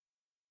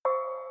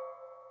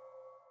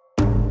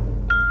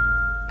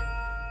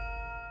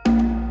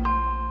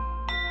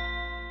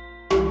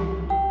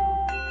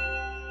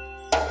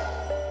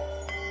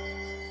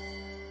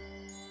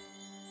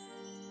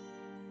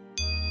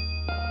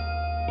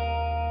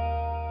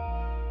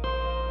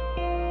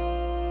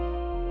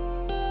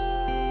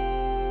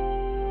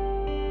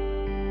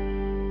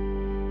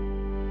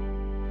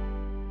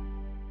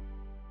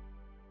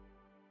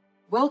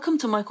Welcome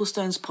to Michael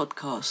Stone's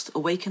podcast,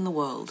 Awaken the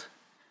World.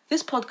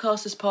 This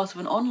podcast is part of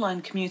an online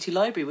community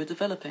library we're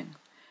developing,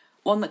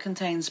 one that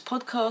contains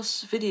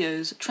podcasts,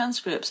 videos,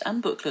 transcripts,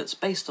 and booklets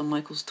based on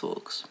Michael's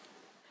talks.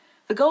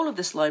 The goal of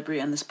this library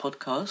and this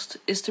podcast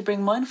is to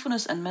bring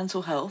mindfulness and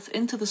mental health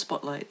into the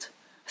spotlight.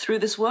 Through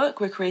this work,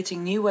 we're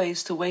creating new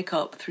ways to wake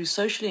up through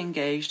socially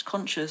engaged,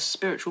 conscious,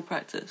 spiritual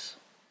practice.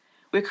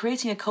 We're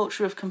creating a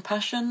culture of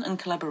compassion and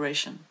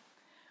collaboration.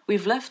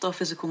 We've left our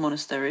physical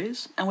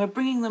monasteries, and we're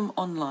bringing them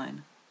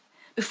online.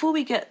 Before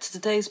we get to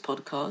today's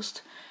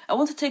podcast, I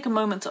want to take a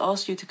moment to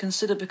ask you to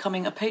consider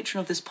becoming a patron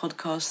of this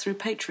podcast through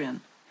Patreon.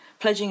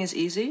 Pledging is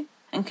easy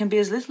and can be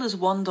as little as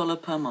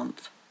 $1 per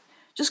month.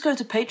 Just go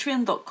to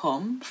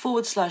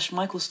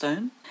patreon.com/Michael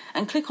Stone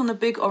and click on the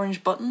big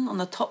orange button on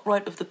the top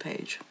right of the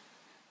page.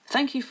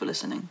 Thank you for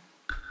listening.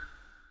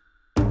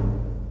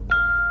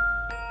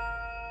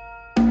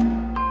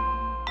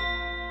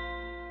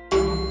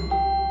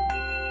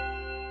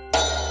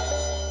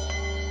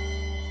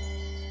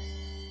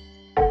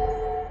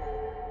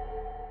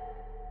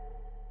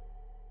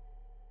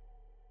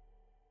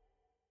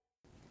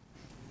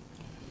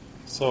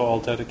 So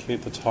I'll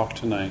dedicate the talk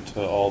tonight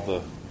to all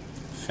the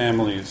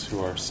families who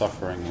are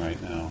suffering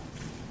right now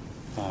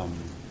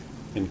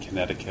in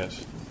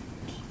Connecticut,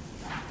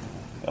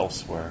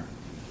 elsewhere,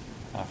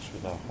 after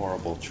the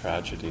horrible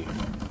tragedy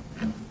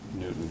in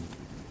Newton.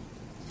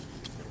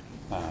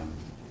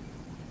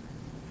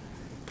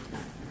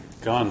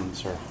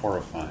 Guns are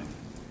horrifying.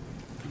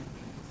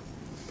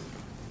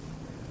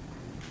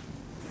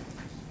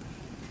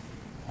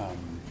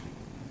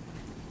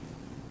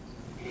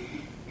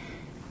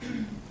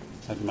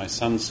 At my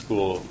son's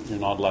school, you're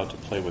not allowed to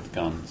play with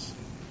guns.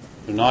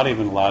 You're not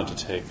even allowed to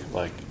take,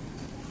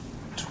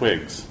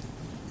 twigs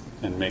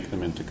and make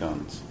them into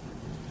guns.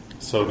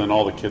 So then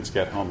all the kids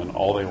get home and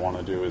all they want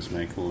to do is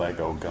make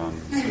Lego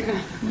guns.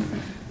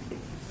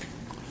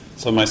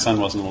 So my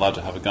son wasn't allowed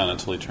to have a gun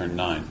until he turned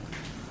 9,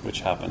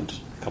 which happened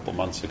a couple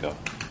months ago.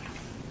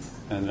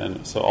 And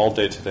then, so all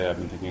day today I've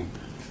been thinking,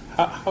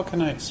 how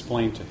can I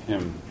explain to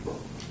him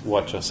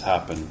what just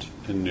happened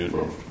in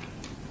Newton?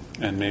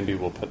 And maybe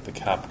we'll put the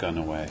cap gun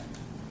away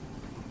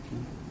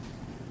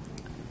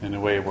in a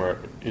way where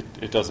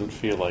it doesn't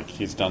feel like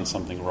he's done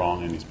something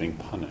wrong and he's being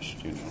punished,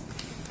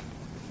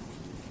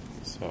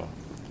 So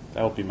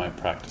that will be my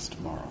practice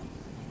tomorrow.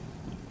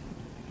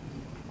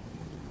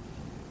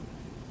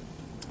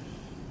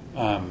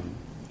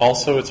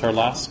 Also, it's our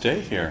last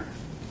day here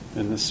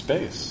in this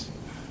space.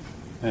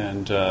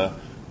 And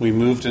we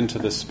moved into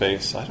this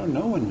space, I don't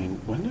know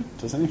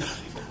does anybody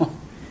know?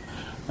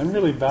 I'm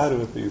really bad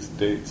with these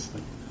dates.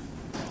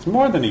 It's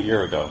more than a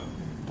year ago.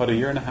 About a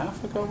year and a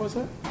half ago, was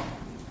it?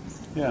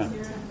 Yeah.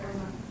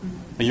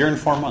 A year and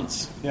 4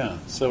 months, yeah.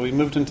 So we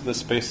moved into this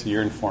space a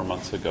year and 4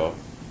 months ago.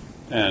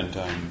 And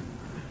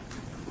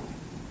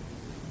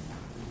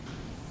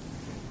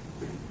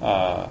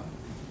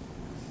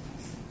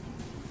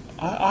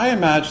I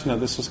imagined that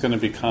this was going to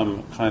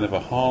become kind of a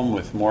home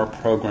with more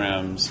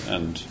programs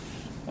and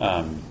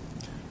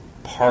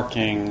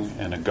parking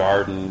and a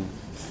garden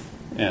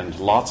and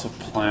lots of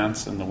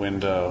plants in the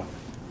window,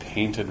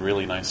 painted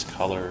really nice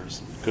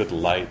colors, good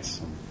lights.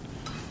 And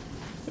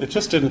it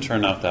just didn't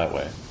turn out that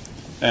way.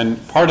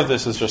 And part of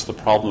this is just the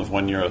problem of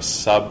when you're a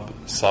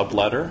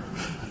subletter.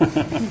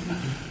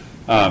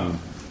 And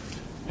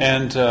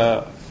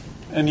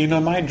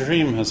my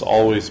dream has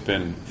always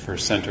been for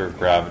Center of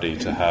Gravity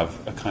to have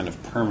a kind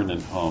of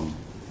permanent home.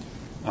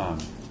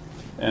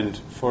 And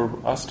for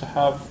us to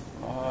have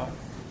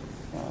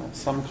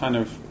some kind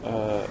of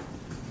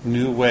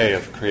new way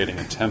of creating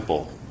a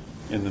temple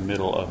in the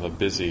middle of a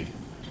busy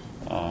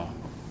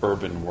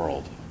urban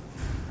world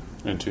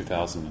in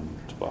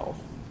 2012.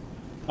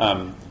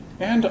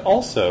 And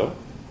also,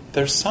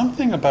 there's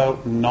something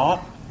about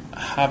not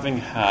having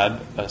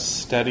had a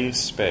steady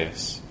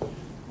space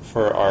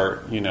for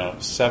our,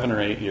 7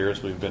 or 8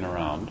 years we've been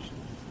around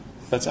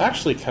that's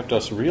actually kept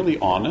us really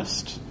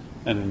honest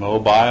and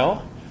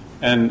mobile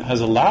and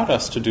has allowed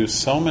us to do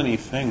so many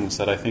things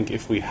that I think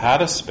if we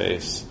had a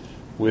space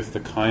with the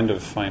kind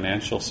of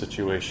financial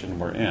situation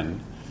we're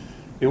in,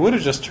 it would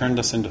have just turned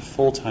us into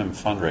full-time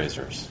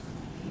fundraisers.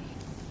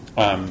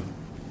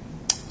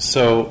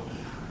 So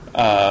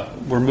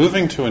we're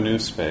moving to a new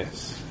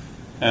space,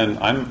 and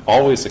I'm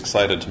always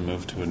excited to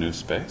move to a new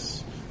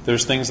space.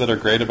 There's things that are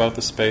great about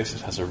the space.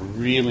 It has a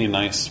really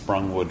nice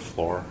sprung wood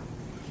floor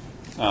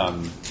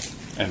and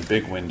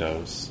big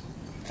windows.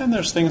 And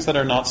there's things that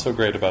are not so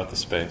great about the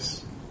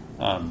space.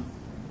 I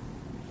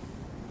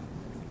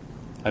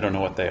don't know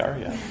what they are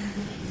yet.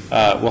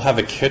 We'll have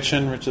a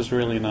kitchen, which is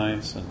really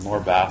nice, and more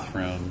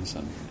bathrooms.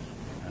 And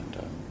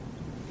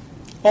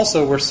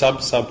also, we're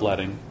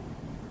subletting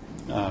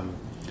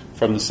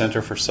from the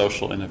Center for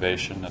Social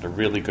Innovation at a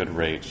really good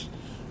rate.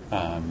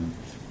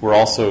 We're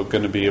also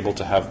going to be able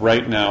to have,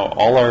 right now,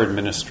 all our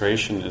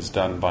administration is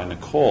done by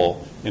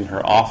Nicole in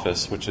her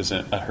office, which is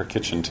at her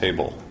kitchen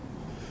table.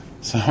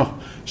 So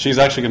she's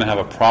actually going to have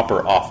a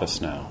proper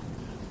office now,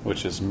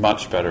 which is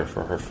much better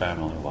for her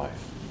family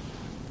life.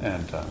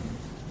 And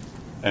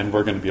and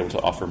we're going to be able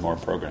to offer more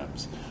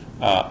programs.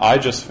 I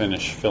just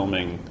finished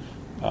filming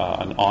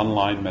an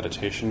online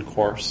meditation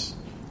course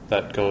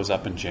that goes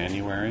up in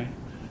January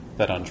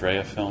that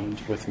Andrea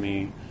filmed with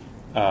me.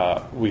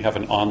 We have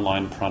an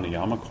online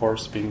pranayama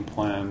course being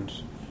planned.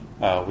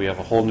 We have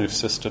a whole new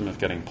system of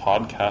getting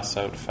podcasts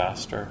out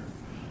faster.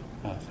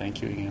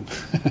 Thank you, Ian.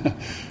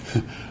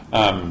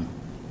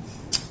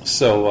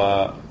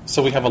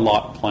 So we have a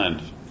lot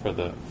planned for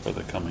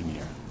the coming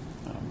year.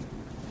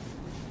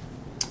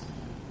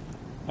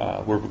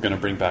 We're going to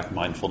bring back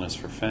mindfulness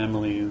for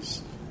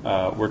families.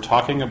 We're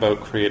talking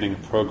about creating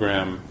a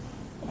program,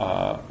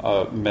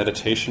 a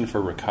meditation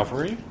for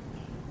recovery.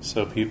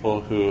 So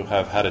people who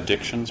have had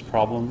addictions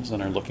problems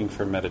and are looking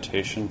for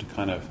meditation to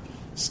kind of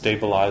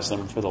stabilize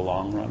them for the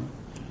long run.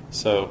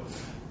 So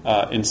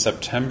in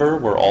September,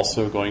 we're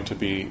also going to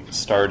be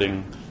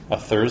starting a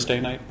Thursday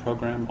night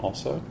program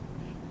also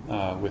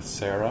with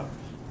Sarah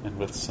and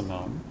with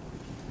Simone.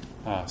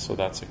 So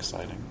that's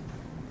exciting.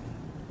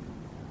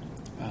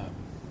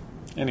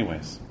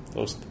 Anyways,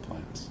 those are the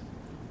plans.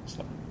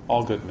 So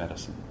all good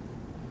medicine.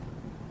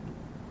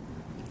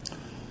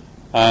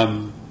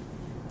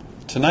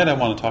 Tonight I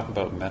want to talk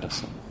about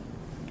medicine.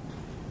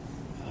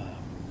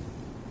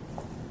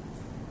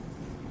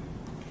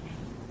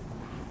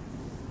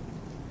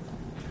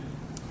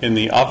 In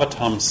the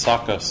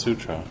Avatamsaka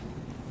Sutra,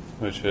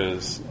 which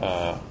is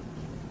a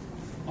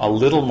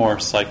little more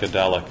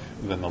psychedelic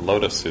than the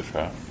Lotus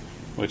Sutra,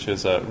 which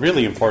is a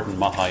really important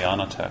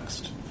Mahayana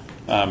text.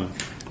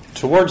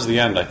 Towards the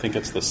end, I think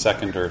it's the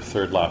second or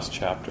third last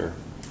chapter,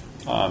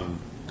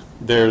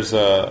 there's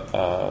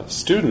a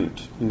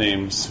student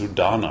named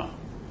Sudana.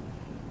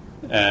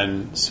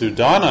 And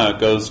Sudana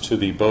goes to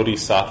the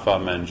Bodhisattva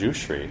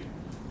Manjushri,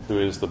 who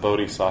is the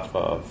Bodhisattva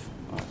of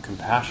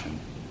compassion,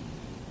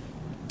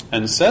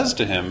 and says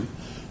to him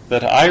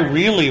that I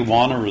really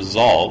want to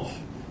resolve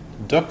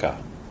dukkha.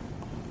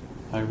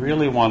 I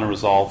really want to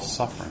resolve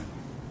suffering.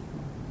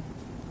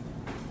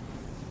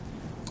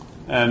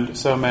 And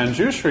so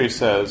Manjushri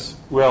says,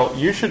 well,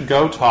 you should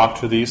go talk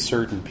to these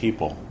certain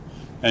people,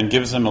 and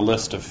gives him a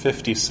list of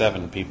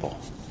 57 people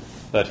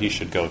that he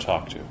should go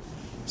talk to.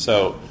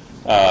 So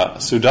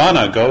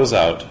Sudana goes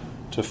out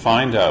to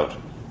find out,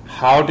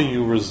 how do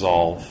you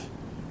resolve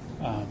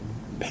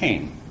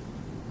pain?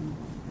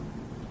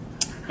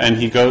 And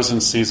he goes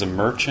and sees a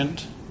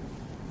merchant,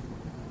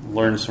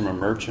 learns from a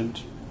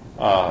merchant,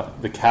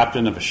 the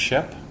captain of a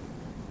ship,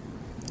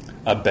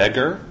 a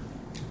beggar,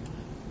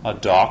 a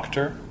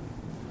doctor,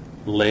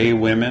 lay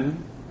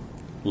women,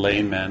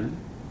 lay men.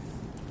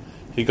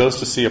 He goes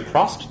to see a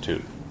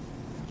prostitute.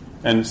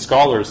 And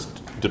scholars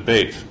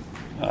debate,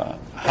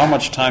 how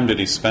much time did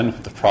he spend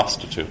with the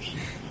prostitute?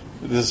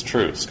 This is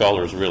true.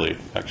 Scholars really,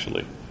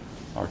 actually,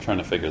 are trying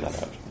to figure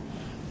that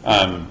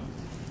out.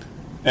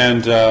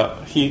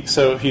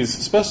 So he's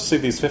supposed to see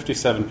these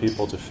 57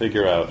 people to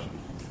figure out,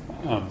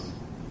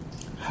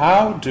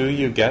 how do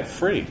you get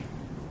free?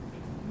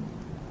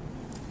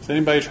 Is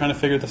anybody trying to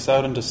figure this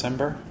out in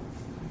December?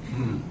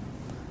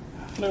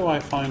 How do I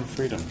find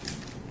freedom?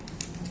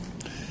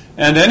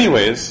 And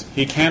anyways,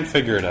 he can't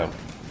figure it out.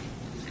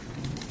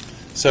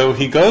 So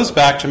he goes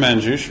back to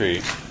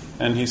Manjushri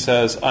and he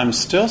says, I'm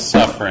still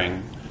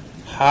suffering.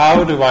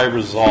 How do I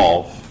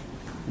resolve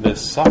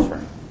this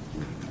suffering?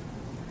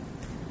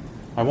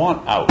 I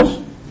want out.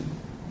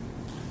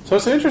 So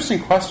it's an interesting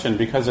question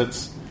because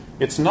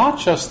it's not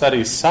just that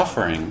he's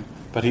suffering,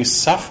 but he's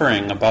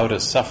suffering about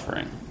his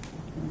suffering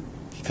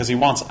because he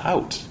wants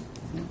out.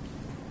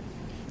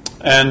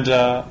 And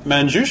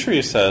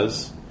Manjushri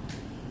says,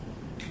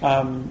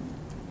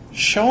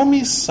 show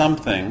me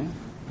something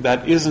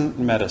that isn't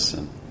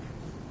medicine.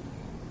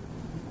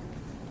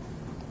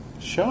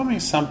 Show me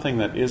something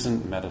that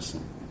isn't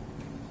medicine.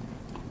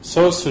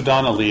 So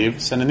Sudana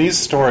leaves, and in these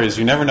stories,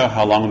 you never know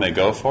how long they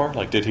go for.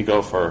 Like, did he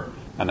go for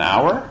an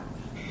hour?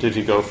 Did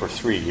he go for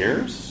 3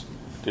 years?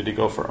 Did he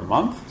go for a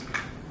month?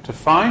 To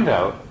find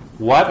out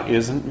what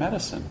isn't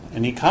medicine.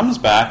 And he comes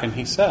back and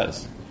he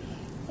says,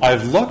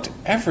 I've looked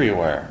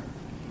everywhere.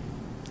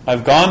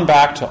 I've gone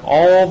back to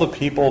all the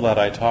people that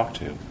I talked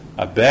to.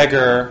 A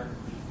beggar,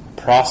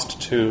 a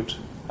prostitute,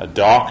 a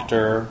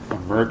doctor, a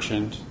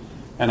merchant,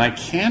 and I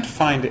can't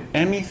find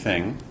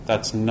anything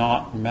that's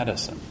not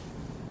medicine.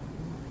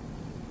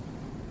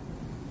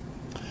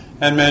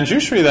 And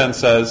Manjushri then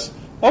says,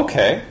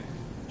 okay,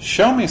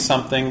 show me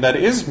something that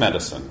is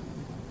medicine.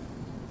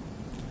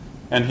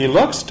 And he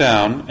looks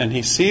down and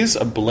he sees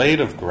a blade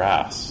of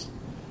grass,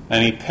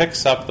 and he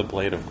picks up the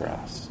blade of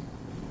grass.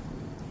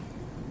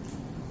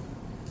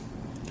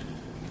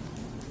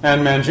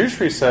 And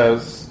Manjushri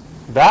says,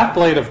 that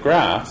blade of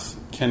grass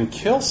can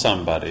kill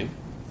somebody,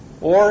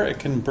 or it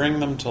can bring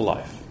them to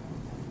life.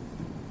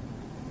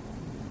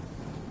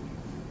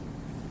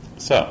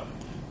 So,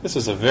 this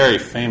is a very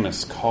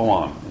famous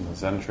koan in the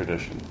Zen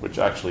tradition, which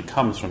actually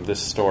comes from this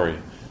story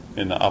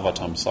in the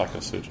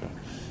Avatamsaka Sutra.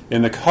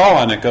 In the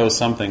koan, it goes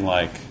something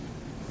like,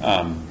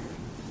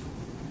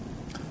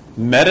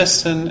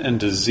 medicine and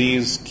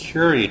disease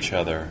cure each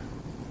other.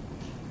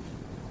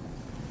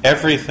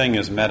 Everything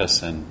is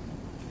medicine.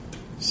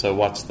 So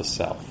what's the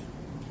self?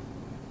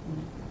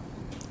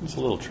 It's a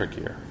little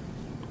trickier.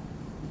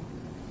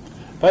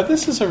 But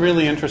this is a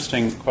really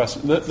interesting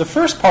question. The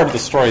first part of the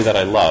story that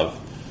I love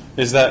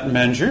is that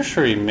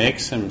Manjushri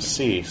makes him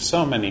see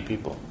so many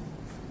people.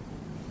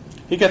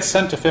 He gets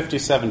sent to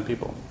 57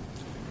 people.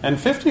 And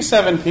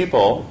 57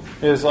 people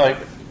is like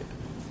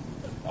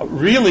a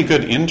really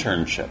good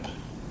internship.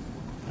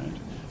 Right?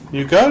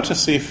 You go to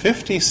see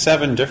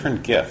 57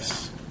 different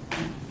gifts.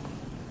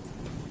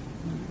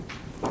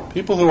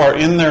 People who are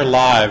in their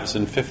lives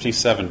in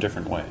 57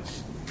 different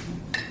ways.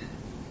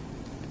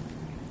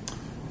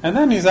 And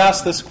then he's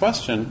asked this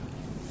question,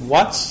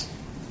 what's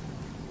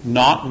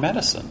not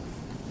medicine?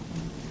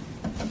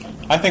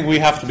 I think we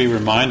have to be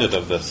reminded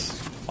of this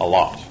a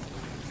lot,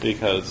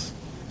 because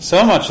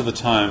so much of the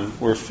time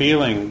we're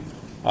feeling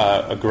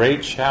a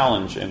great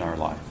challenge in our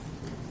life,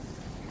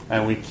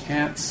 and we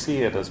can't see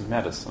it as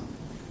medicine.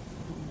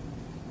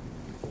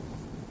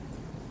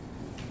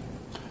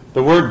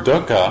 The word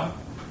dukkha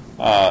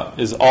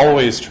is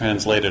always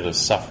translated as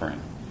suffering,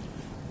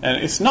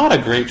 and it's not a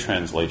great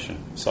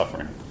translation,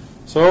 suffering.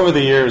 So over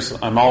the years,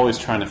 I'm always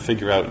trying to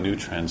figure out new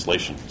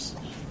translations.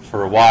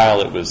 For a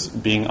while, it was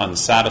being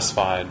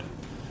unsatisfied,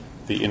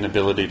 the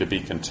inability to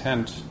be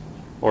content,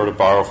 or to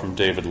borrow from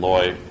David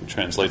Loy, who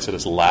translates it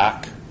as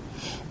lack,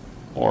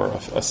 or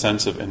a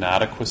sense of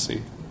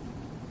inadequacy.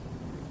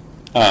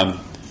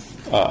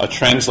 A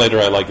translator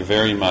I like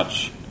very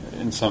much,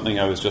 in something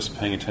I was just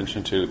paying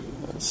attention to,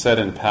 said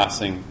in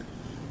passing,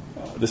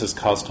 this is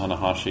Kaz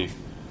Tanahashi,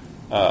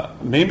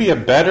 maybe a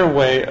better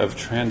way of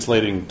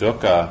translating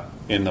dukkha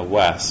in the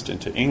West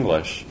into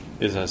English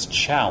is as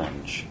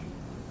challenge.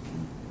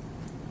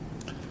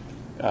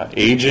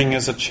 Aging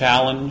is a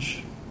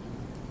challenge.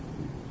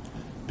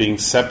 Being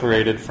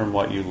separated from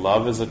what you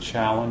love is a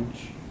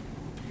challenge.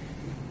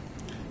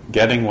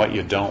 Getting what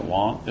you don't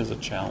want is a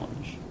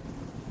challenge.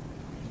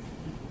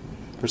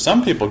 For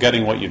some people,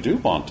 getting what you do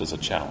want is a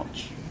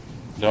challenge.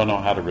 You don't know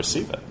how to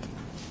receive it.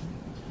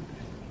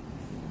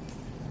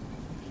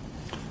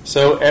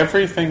 So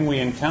everything we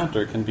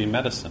encounter can be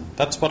medicine.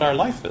 That's what our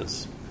life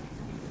is.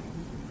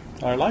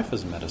 Our life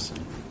is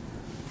medicine.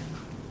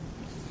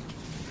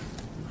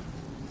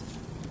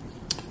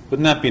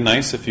 Wouldn't that be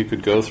nice if you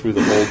could go through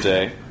the whole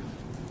day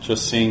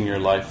just seeing your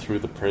life through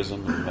the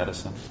prism of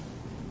medicine?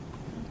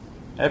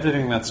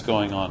 Everything that's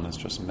going on is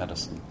just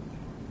medicine.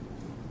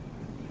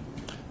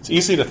 It's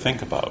easy to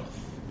think about.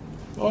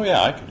 Oh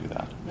yeah, I could do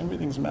that.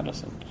 Everything's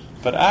medicine.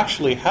 But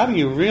actually, how do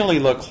you really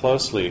look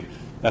closely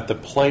at the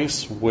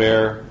place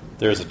where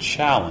there's a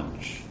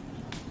challenge,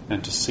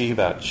 and to see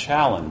that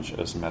challenge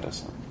as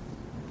medicine?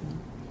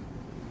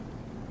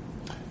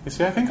 You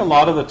see, I think a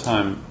lot of the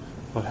time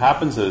what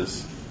happens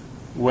is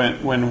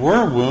when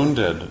we're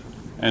wounded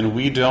and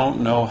we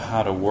don't know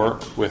how to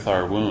work with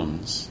our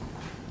wounds,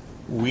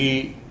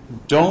 we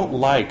don't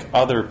like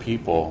other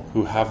people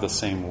who have the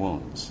same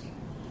wounds.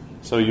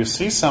 So you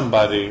see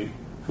somebody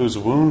who's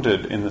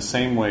wounded in the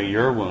same way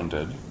you're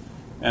wounded,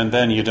 and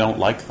then you don't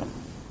like them.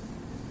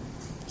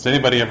 Has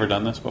anybody ever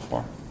done this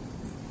before?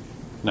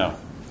 No?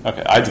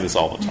 Okay, I do this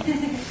all the time.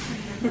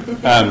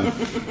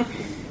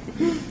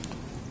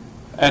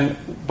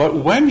 But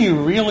when you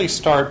really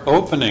start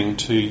opening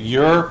to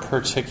your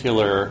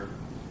particular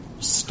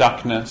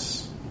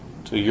stuckness,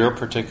 to your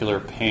particular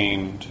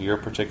pain, to your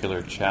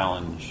particular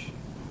challenge,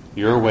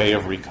 your way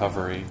of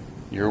recovery,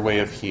 your way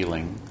of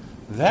healing,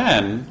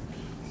 then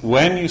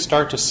when you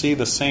start to see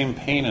the same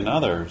pain in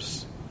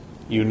others,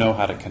 you know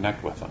how to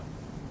connect with them.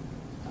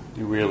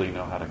 You really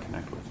know how to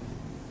connect with them.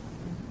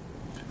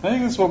 I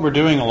think that's what we're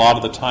doing a lot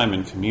of the time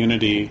in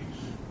community,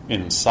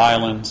 in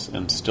silence,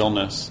 in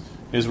stillness,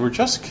 is we're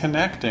just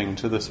connecting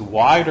to this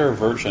wider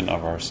version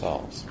of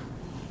ourselves,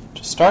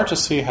 to start to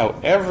see how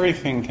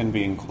everything can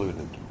be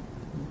included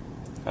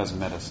as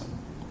medicine.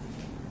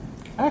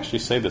 I actually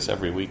say this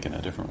every week in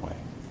a different way,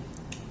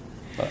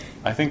 but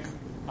I think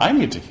I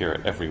need to hear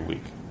it every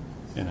week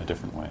in a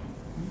different way.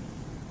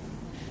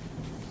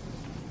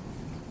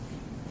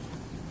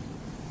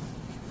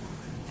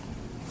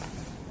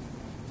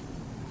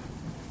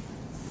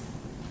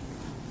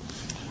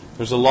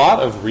 There's a lot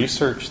of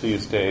research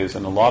these days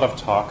and a lot of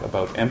talk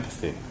about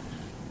empathy.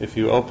 If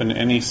you open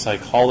any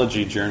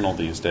psychology journal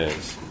these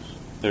days,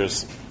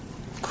 there's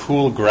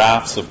cool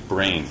graphs of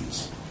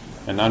brains,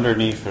 and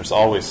underneath there's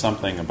always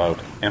something about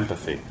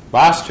empathy.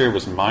 Last year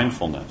was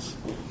mindfulness.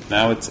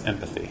 Now it's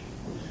empathy.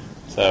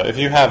 So if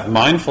you have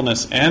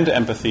mindfulness and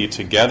empathy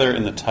together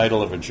in the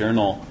title of a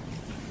journal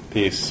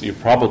piece, you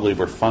probably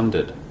were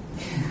funded.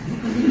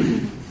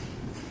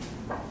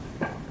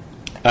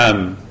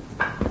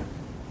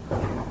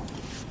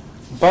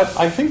 But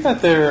I think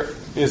that there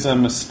is a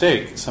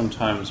mistake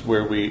sometimes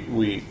where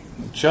we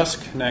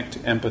just connect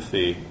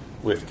empathy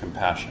with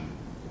compassion.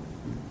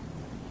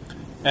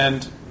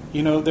 And,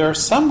 you know, there are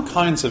some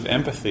kinds of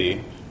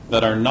empathy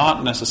that are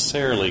not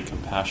necessarily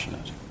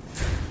compassionate.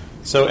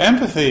 So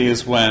empathy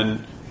is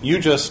when you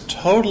just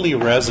totally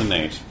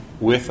resonate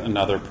with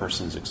another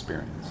person's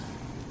experience.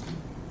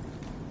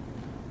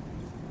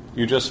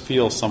 You just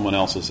feel someone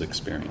else's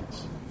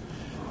experience.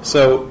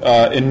 So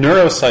in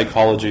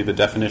neuropsychology, the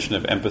definition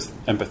of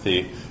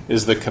empathy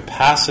is the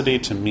capacity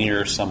to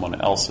mirror someone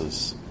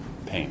else's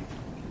pain.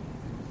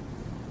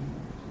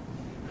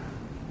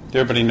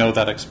 Does everybody know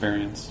that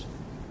experience?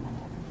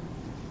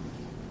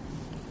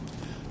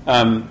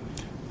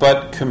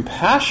 But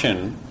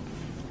compassion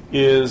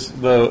is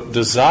the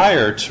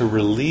desire to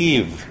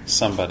relieve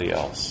somebody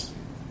else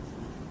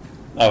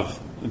of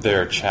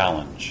their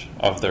challenge,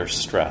 of their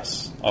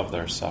stress, of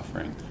their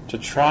suffering, to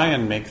try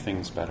and make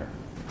things better.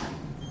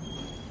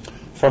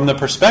 From the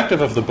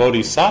perspective of the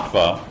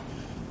Bodhisattva,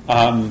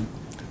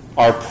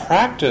 our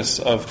practice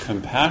of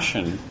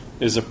compassion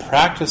is a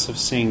practice of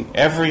seeing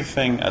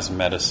everything as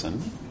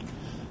medicine,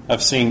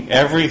 of seeing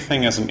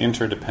everything as an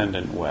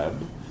interdependent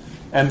web,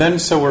 and then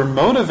so we're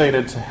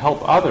motivated to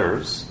help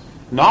others,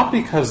 not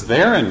because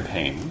they're in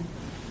pain,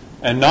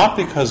 and not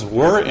because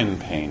we're in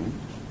pain,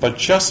 but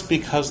just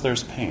because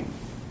there's pain.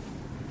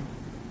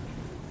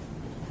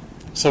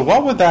 So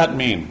what would that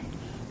mean?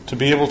 To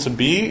be able to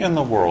be in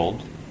the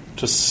world,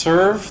 to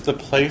serve the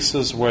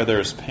places where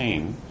there's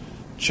pain,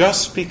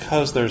 just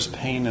because there's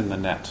pain in the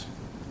net.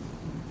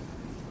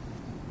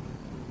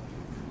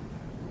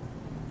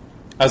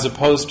 As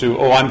opposed to,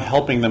 oh, I'm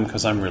helping them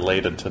because I'm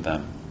related to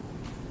them.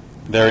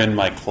 They're in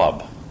my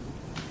club.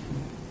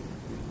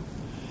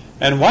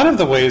 And one of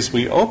the ways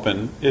we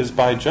open is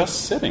by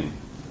just sitting.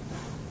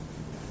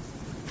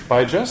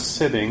 By just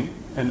sitting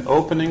and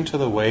opening to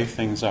the way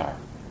things are.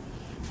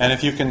 And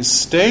if you can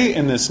stay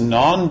in this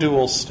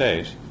non-dual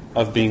state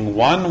of being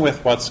one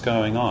with what's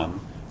going on,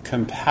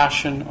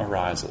 compassion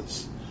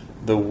arises.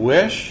 The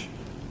wish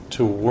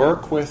to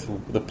work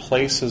with the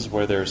places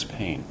where there's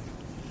pain.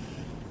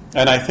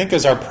 And I think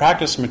as our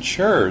practice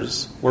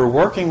matures, we're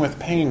working with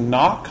pain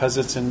not because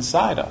it's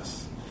inside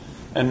us,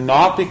 and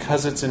not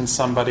because it's in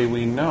somebody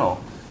we know,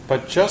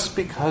 but just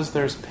because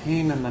there's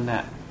pain in the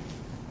net.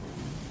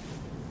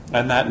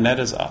 And that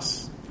net is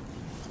us.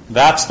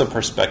 That's the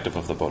perspective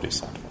of the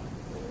Bodhisattva.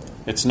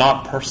 It's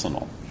not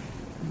personal.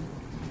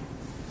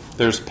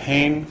 There's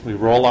pain, we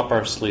roll up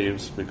our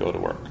sleeves, we go to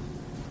work.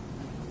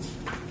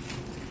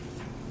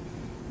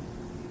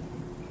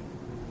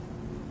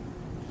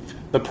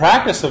 The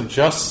practice of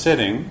just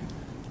sitting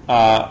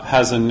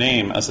has a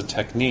name as a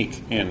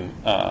technique in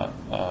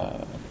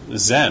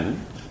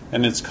Zen,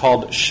 and it's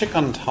called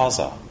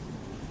shikantaza.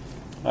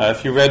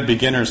 If you read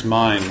Beginner's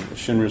Mind,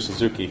 Shunryu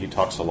Suzuki, he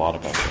talks a lot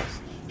about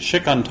this.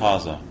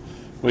 Shikantaza,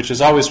 which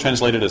is always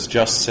translated as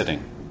just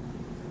sitting.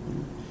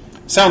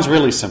 Sounds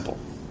really simple.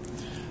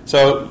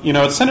 So,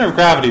 at Center of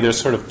Gravity, there's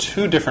sort of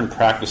two different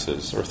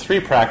practices, or three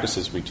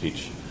practices we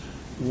teach.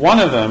 One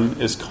of them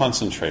is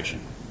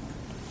concentration.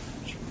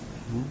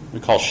 We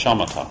call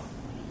shamatha,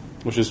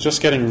 which is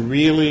just getting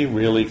really,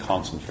 really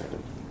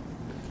concentrated.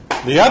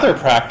 The other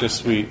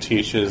practice we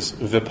teach is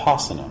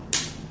vipassana,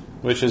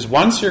 which is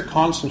once you're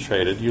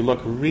concentrated, you look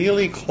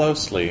really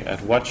closely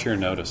at what you're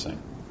noticing.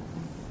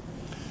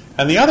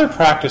 And the other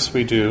practice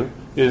we do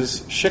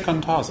is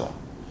shikantaza,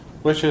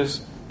 which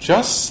is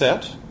just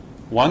sit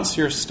once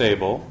you're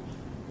stable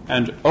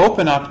and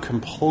open up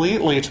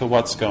completely to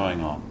what's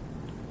going on.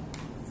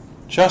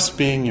 Just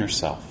being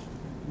yourself.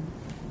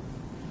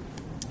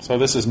 So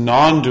this is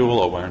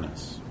non-dual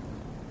awareness.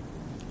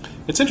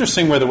 It's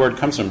interesting where the word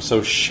comes from.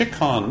 So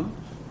shikan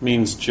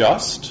means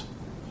just,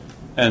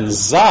 and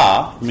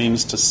za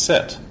means to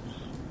sit.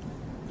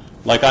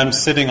 Like I'm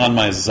sitting on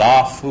my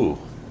zafu.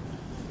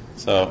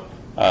 So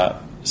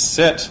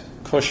sit,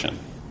 cushion.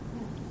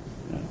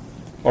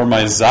 Or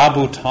my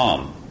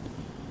zabuton,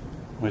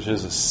 which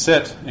is a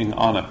sitting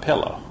on a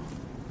pillow.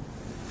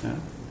 Yeah.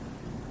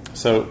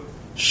 So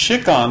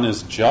shikan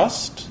is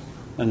just,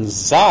 and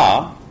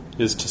za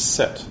is to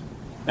sit.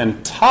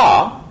 And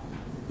ta,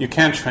 you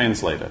can't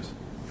translate it.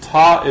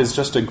 Ta is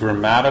just a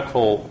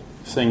grammatical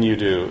thing you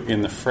do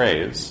in the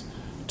phrase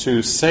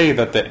to say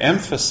that the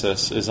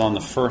emphasis is on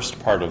the first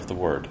part of the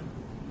word.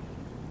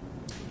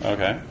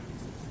 Okay?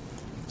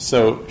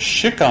 So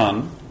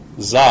shikan,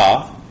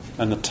 za,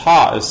 and the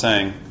ta is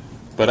saying,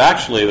 but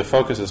actually the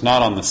focus is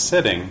not on the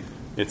sitting,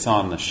 it's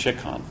on the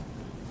shikan,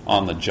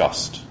 on the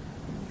just.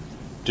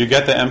 Do you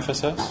get the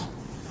emphasis?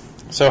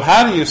 So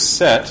how do you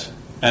sit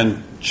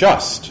and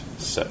just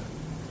sit?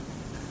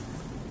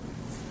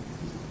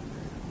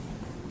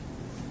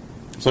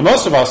 So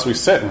most of us, we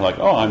sit and we're like,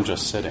 oh, I'm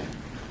just sitting.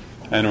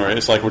 And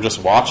it's like we're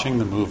just watching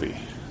the movie.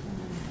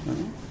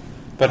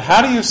 But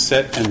how do you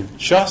sit and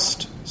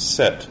just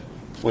sit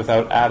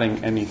without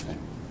adding anything?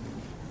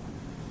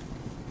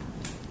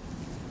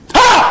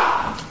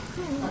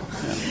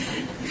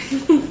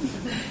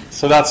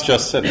 So that's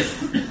just sitting.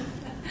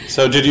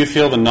 So did you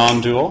feel the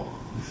non-dual?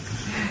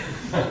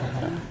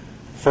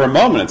 For a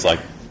moment it's like,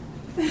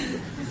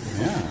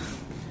 yeah.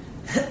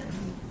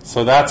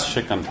 So that's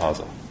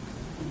shikantaza.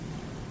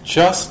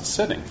 Just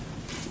sitting.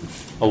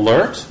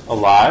 Alert,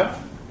 alive,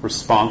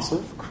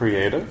 responsive,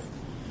 creative,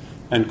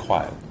 and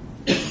quiet.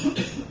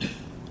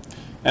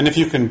 And if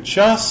you can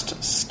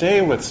just stay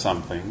with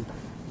something,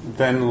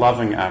 then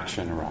loving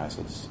action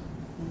arises.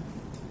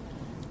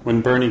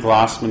 When Bernie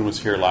Glassman was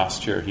here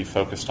last year, he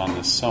focused on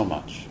this so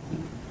much.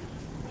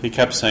 he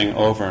kept saying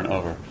over and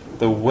over,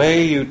 the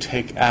way you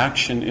take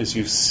action is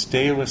you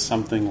stay with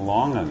something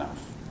long enough.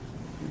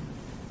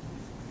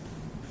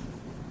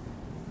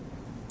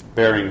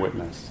 Bearing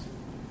witness.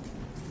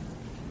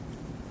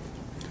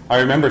 I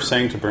remember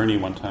saying to Bernie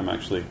one time,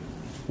 actually,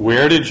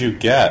 where did you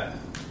get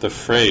the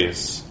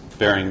phrase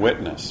bearing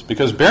witness?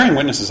 Because bearing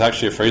witness is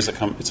actually a phrase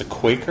it's a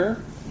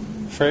Quaker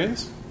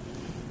phrase.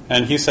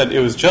 And he said it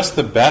was just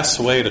the best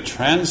way to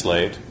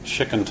translate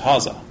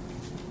shikantaza.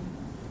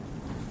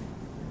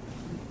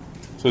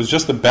 So it was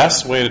just the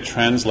best way to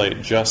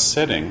translate just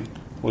sitting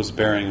was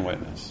bearing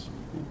witness.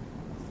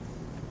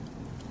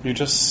 You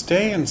just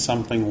stay in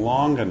something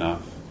long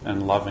enough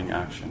and loving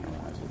action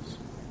arises.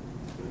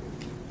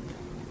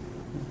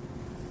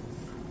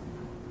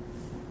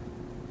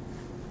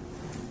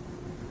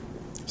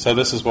 So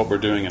this is what we're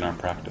doing in our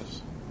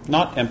practice.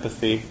 Not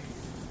empathy,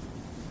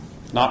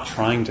 not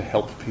trying to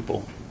help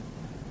people,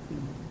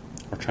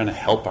 or trying to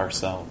help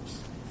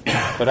ourselves,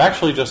 but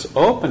actually just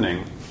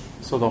opening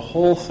so the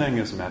whole thing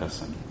is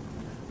medicine,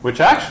 which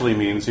actually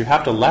means you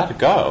have to let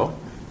go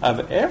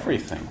of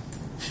everything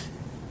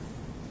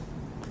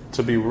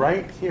to be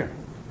right here.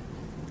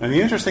 And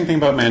the interesting thing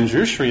about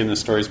Manjushri in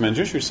this story is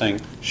Manjushri is saying,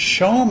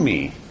 show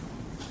me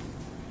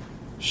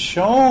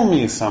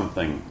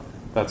something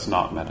that's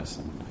not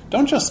medicine.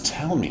 Don't just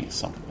tell me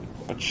something,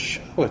 but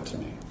show it to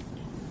me.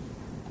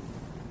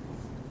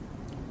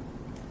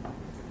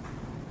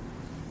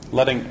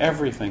 Letting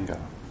everything go.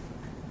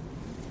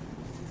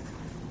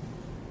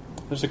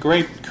 There's a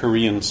great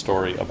Korean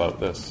story about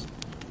this.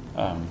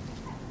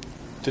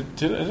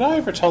 Did I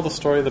ever tell the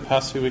story the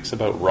past few weeks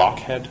about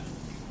Rockhead?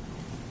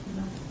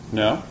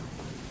 No?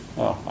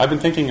 Oh, I've been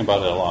thinking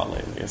about it a lot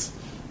lately. It's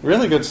a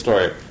really good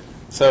story.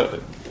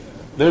 So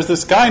there's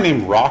this guy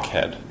named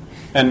Rockhead.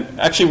 And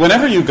actually,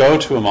 whenever you go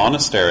to a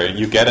monastery,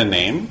 you get a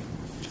name.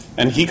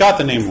 And he got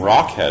the name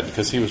Rockhead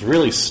because he was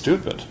really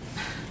stupid.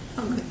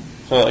 Okay.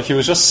 So he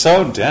was just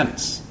so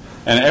dense.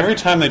 And every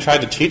time they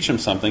tried to teach him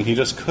something, he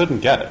just couldn't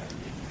get it.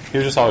 He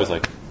was just always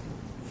like,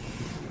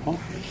 oh.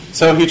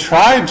 So he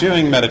tried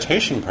doing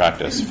meditation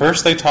practice.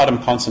 First they taught him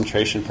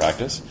concentration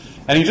practice,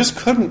 and he just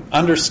couldn't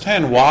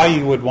understand why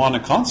you would want to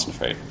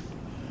concentrate.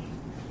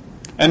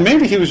 And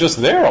maybe he was just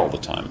there all the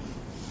time.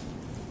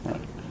 Right.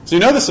 So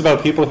you know this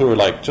about people who are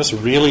like just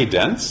really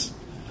dense?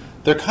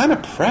 They're kind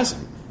of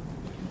present.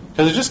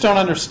 Because they just don't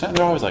understand.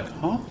 They're always like,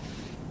 huh?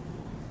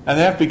 And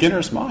they have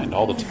beginner's mind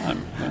all the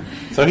time. Yeah.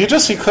 So he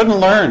couldn't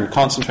learn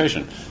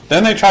concentration.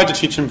 Then they tried to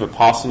teach him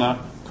Vipassana,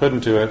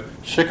 couldn't do it.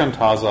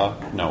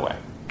 Shikantaza, no way.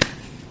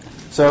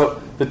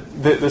 So the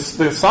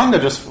Sangha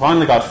just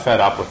finally got fed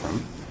up with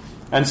him.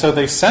 And so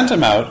they sent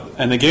him out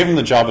and they gave him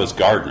the job as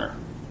gardener.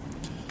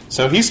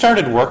 So he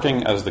started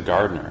working as the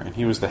gardener, and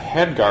he was the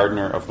head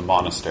gardener of the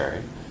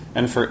monastery.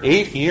 And for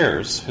 8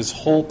 years, his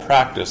whole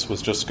practice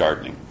was just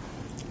gardening.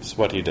 That's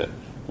what he did,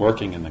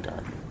 working in the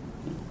garden.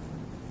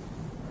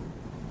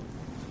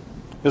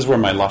 This is where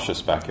my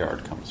luscious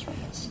backyard comes from,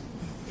 this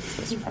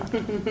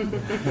practice.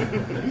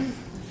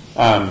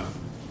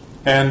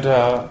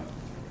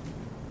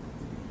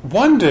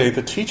 One day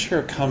the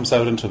teacher comes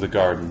out into the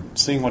garden,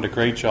 seeing what a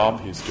great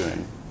job he's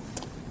doing.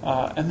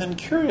 And then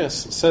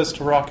curious says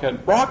to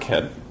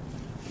Rockhead,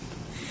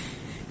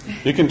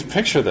 you can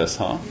picture this,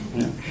 huh?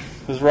 Yeah.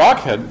 Says,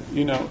 Rockhead,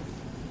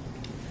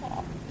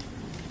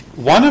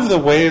 one of the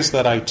ways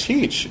that I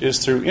teach is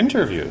through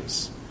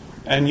interviews.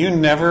 And you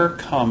never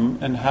come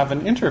and have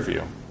an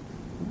interview.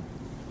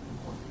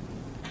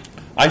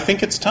 I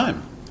think it's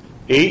time.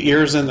 8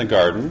 years in the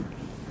garden,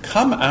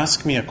 come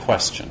ask me a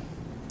question.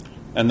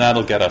 And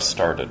that'll get us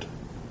started.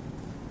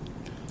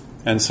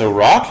 And so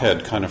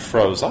Rockhead kind of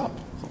froze up.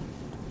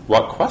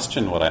 What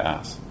question would I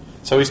ask?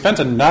 So he spent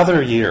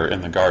another year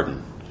in the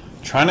garden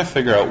trying to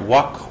figure out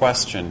what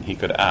question he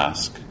could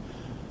ask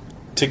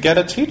to get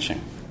a teaching.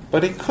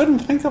 But he couldn't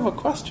think of a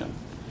question.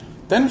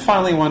 Then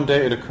finally one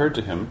day it occurred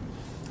to him,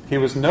 he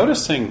was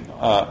noticing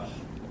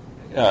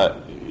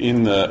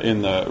in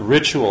the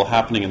ritual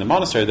happening in the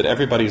monastery that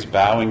everybody's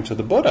bowing to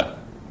the Buddha.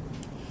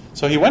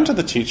 So he went to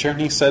the teacher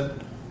and he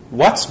said,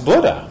 "What's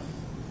Buddha?"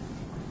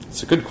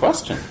 It's a good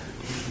question.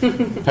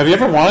 Have you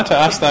ever wanted to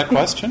ask that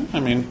question? I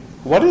mean,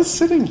 what is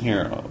sitting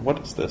here? What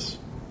is this?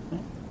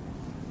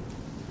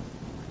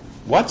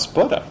 What's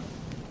Buddha?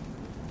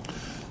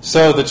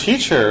 So the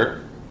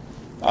teacher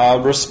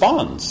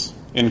responds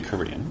in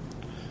Korean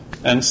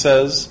and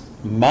says,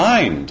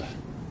 "Mind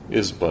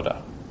is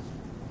Buddha."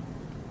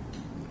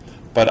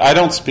 But I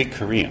don't speak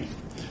Korean.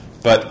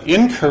 But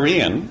in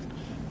Korean,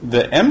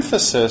 the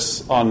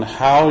emphasis on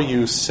how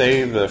you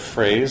say the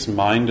phrase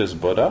 "mind is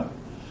Buddha"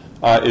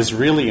 is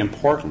really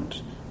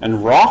important. And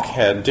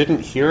Rockhead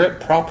didn't hear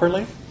it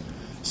properly.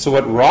 So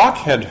what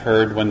Rockhead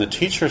heard when the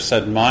teacher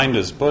said "mind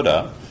is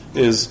Buddha"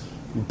 is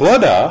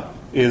Buddha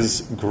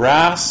is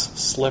grass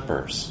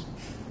slippers.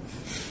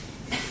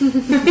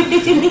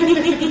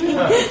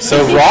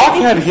 So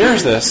Rockhead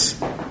hears this,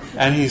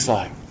 and he's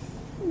like,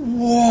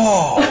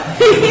 whoa.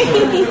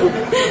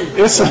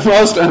 It's the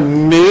most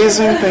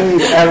amazing thing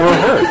he's ever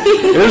heard.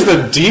 It was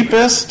the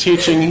deepest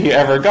teaching he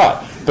ever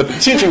got. But the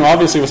teaching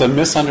obviously was a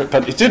misunderstanding,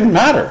 but it didn't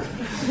matter.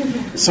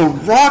 So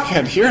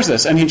Rockhead hears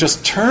this, and he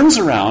just turns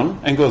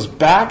around and goes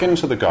back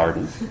into the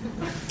garden.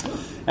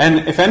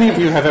 And if any of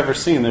you have ever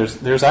seen,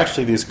 there's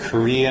actually these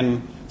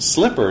Korean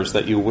slippers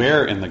that you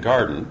wear in the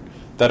garden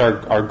that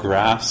are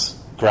grass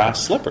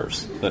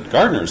slippers that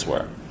gardeners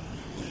wear.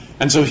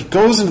 And so he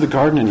goes into the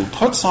garden and he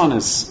puts on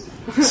his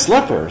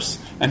slippers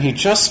and he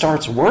just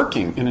starts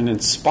working in an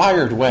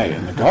inspired way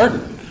in the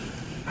garden.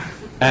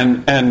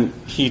 And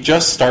he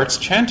just starts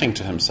chanting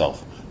to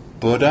himself,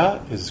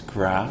 Buddha is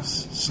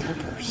grass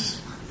slippers.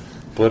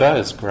 Buddha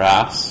is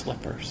grass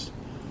slippers.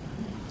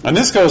 And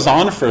this goes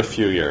on for a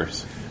few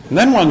years. And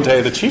then one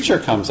day the teacher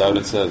comes out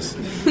and says,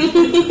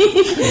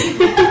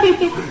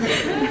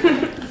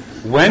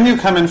 when you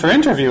come in for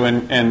interview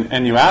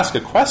and you ask a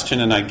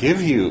question and I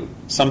give you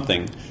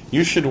something,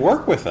 you should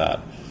work with that.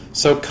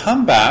 So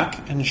come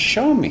back and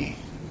show me.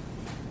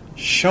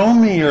 Show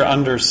me your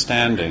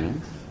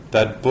understanding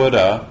that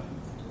Buddha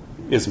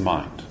is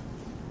mind.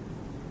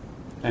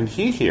 And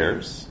he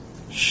hears,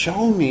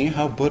 show me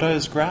how Buddha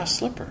is grass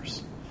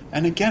slippers.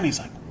 And again he's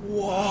like,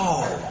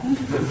 whoa.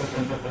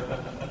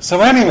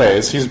 So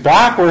anyways, he's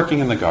back working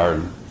in the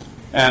garden.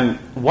 And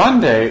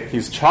one day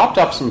he's chopped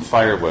up some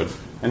firewood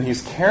and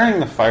he's carrying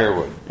the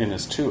firewood in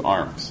his two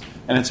arms.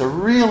 And it's a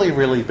really,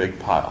 really big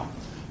pile.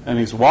 And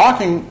he's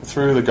walking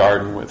through the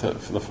garden with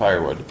the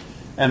firewood.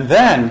 And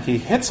then he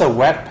hits a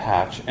wet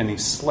patch and he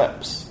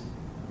slips.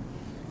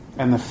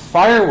 And the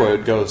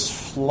firewood goes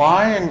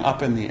flying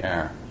up in the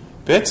air,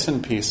 bits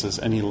and pieces,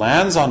 and he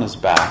lands on his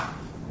back,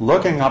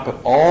 looking up at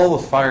all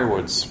the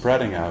firewood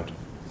spreading out,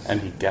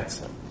 and he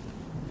gets it.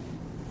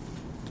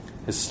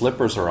 His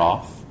slippers are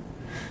off.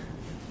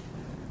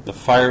 The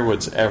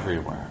firewood's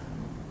everywhere.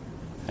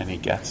 And he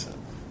gets it.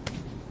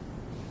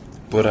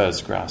 Buddha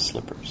is grass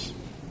slippers.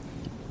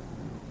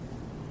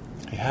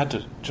 He had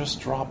to just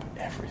drop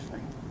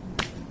everything.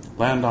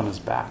 Land on his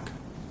back.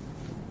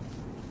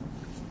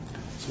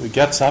 So he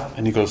gets up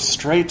and he goes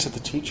straight to the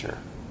teacher.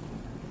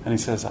 And he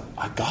says,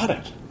 I got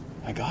it.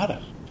 I got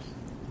it.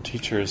 The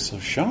teacher is, so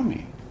show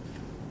me.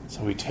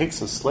 So he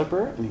takes a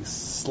slipper and he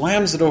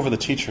slams it over the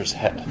teacher's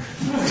head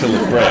till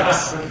it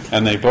breaks.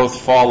 And they both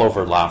fall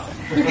over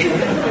laughing.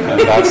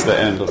 And that's the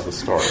end of the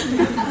story.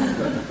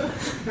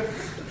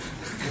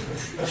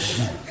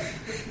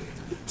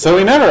 So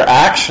he never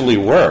actually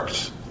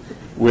worked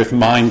with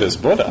mind as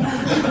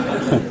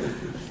Buddha.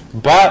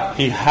 But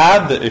he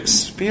had the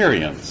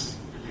experience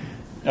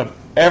of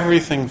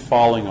everything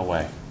falling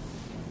away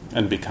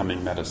and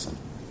becoming medicine.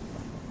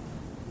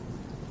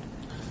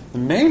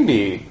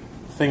 Maybe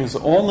things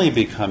only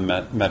become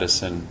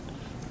medicine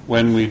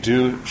when we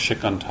do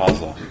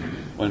shikantaza,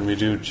 when we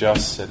do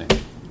just sitting,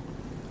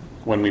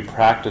 when we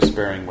practice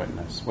bearing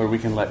witness, where we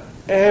can let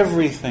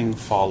everything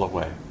fall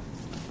away.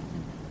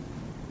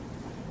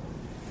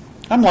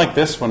 I'm like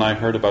this when I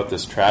heard about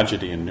this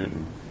tragedy in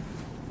Newton.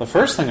 The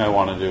first thing I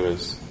want to do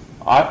is,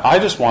 I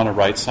just want to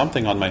write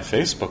something on my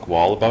Facebook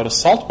wall about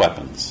assault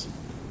weapons.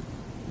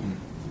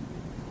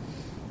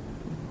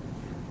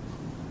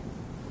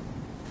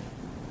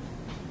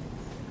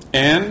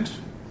 And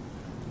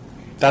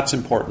that's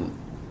important.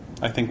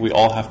 I think we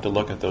all have to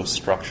look at those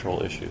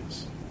structural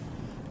issues.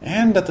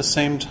 And at the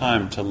same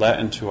time, to let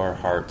into our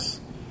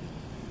hearts,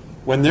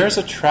 when there's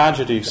a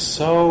tragedy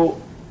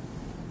so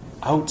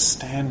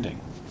outstanding,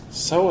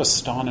 so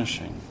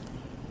astonishing,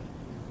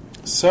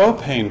 so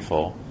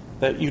painful,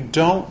 that you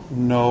don't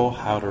know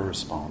how to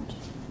respond.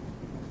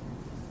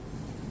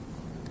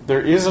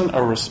 There isn't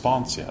a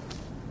response yet.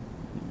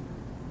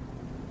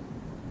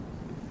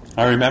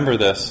 I remember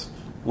this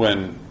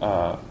when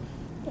the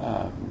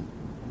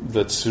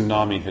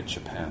tsunami hit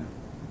Japan.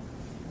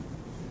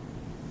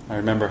 I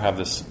remember have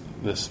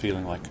this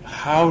feeling like,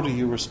 how do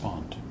you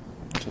respond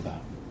to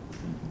that?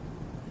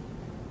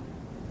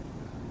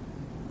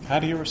 How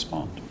do you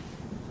respond?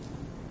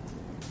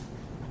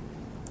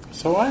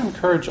 So I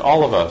encourage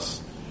all of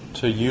us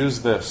to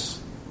use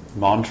this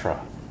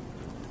mantra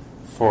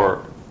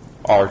for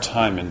our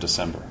time in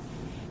December,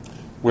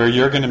 where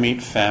you're going to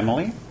meet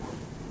family,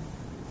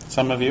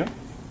 some of you,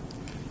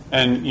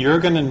 and you're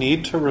going to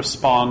need to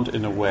respond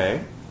in a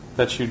way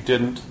that you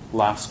didn't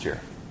last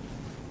year.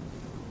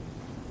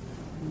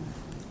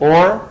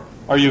 Or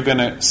are you going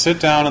to sit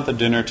down at the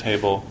dinner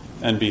table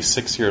and be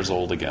 6 years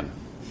old again?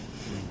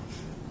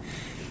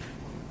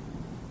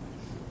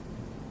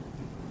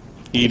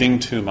 Eating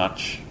too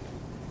much,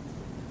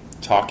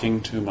 talking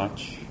too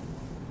much,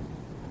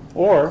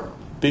 or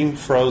being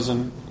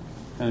frozen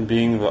and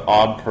being the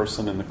odd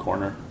person in the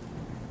corner.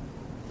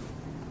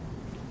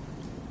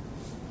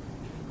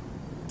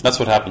 That's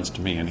what happens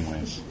to me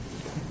anyways.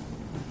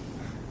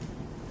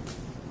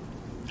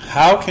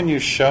 How can you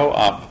show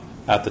up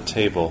at the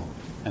table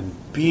and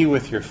be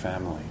with your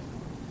family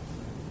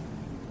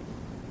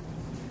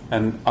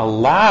and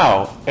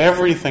allow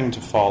everything to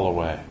fall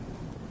away?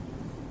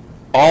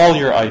 All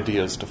your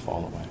ideas to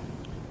fall away.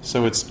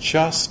 So it's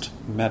just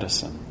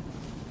medicine.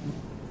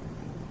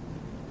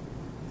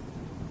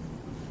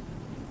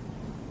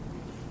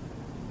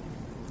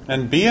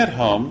 And be at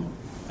home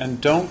and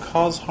don't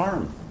cause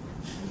harm.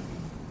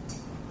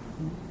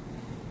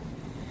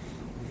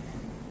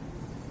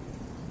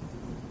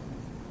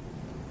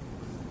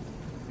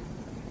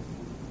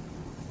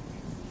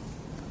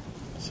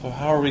 So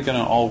how are we going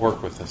to all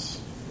work with this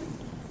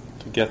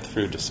to get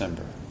through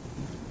December?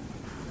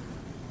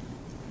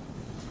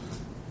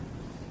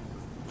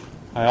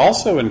 I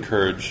also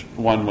encourage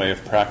one way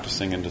of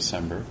practicing in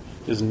December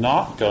is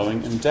not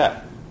going in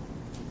debt.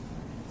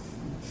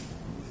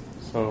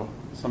 So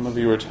some of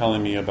you were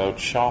telling me about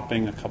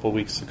shopping a couple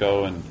weeks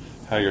ago and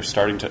how you're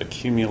starting to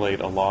accumulate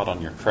a lot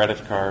on your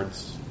credit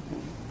cards.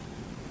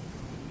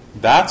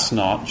 That's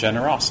not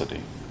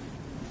generosity.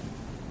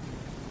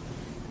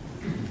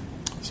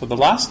 So the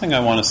last thing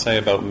I want to say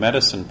about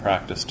medicine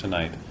practice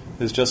tonight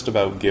is just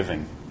about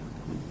giving.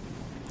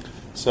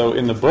 So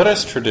in the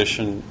Buddhist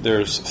tradition,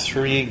 there's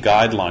 3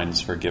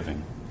 guidelines for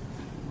giving.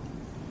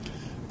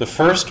 The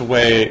first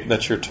way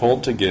that you're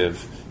told to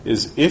give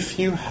is if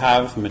you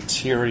have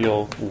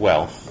material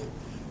wealth,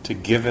 to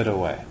give it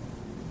away.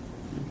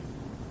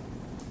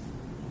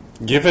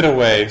 Give it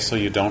away so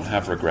you don't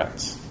have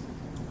regrets.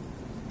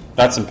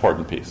 That's an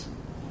important piece.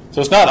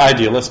 So it's not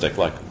idealistic,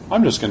 like,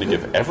 I'm just going to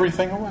give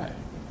everything away.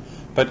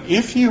 But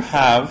if you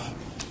have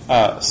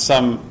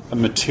some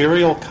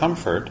material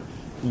comfort,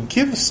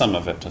 give some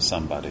of it to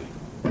somebody.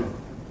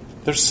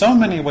 There's so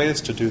many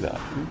ways to do that.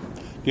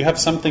 Do you have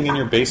something in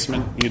your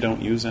basement you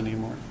don't use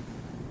anymore?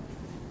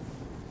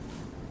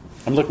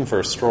 I'm looking for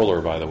a stroller,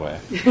 by the way.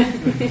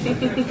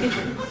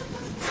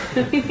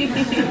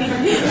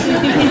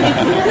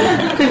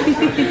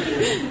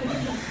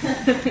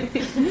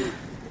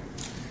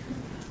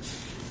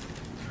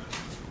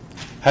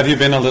 Have you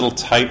been a little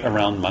tight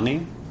around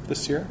money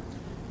this year?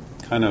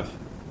 Kind of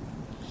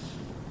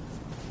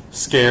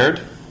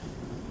scared?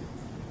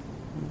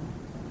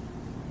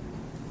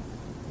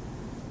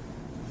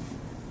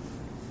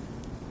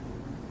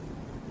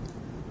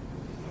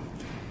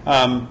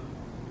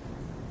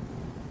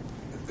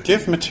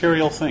 Give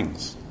material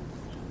things.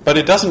 But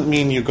it doesn't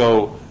mean you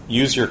go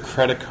use your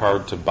credit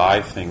card to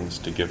buy things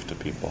to give to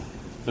people.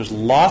 There's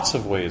lots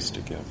of ways to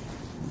give.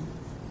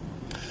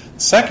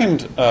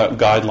 Second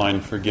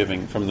guideline for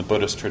giving from the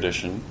Buddhist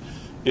tradition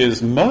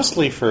is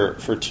mostly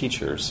for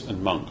teachers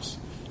and monks,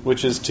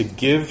 which is to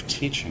give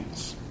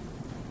teachings.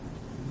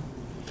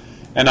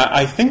 And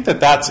I think that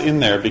that's in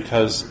there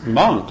because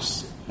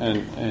monks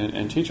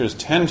and teachers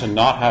tend to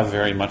not have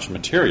very much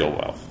material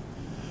wealth.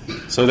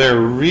 So they're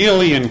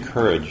really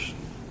encouraged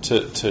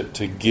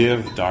to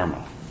give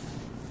Dharma.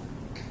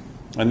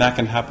 And that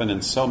can happen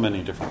in so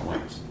many different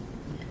ways.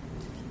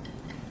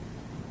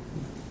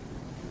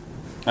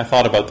 I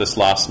thought about this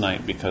last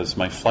night because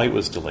my flight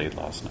was delayed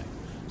last night.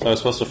 So I was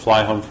supposed to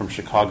fly home from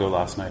Chicago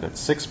last night at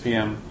 6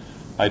 p.m.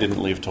 I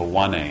didn't leave till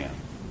 1 a.m.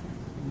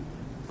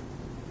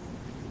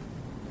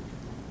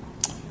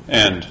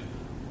 And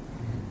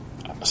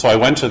so I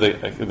went to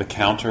the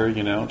counter,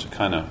 to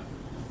kind of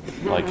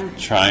like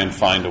try and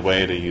find a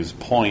way to use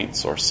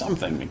points or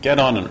something to get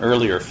on an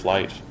earlier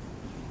flight.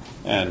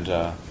 And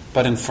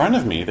but in front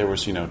of me there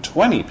was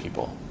 20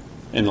 people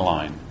in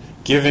line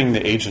giving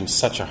the agent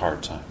such a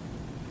hard time.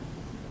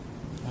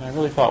 And I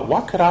really thought,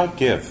 what could I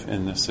give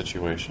in this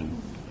situation?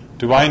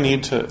 Do I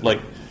need to,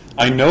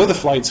 I know the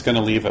flight's going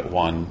to leave at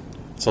 1.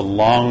 It's a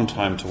long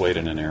time to wait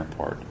in an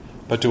airport.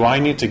 But do I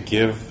need to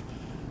give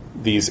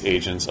these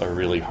agents a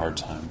really hard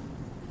time?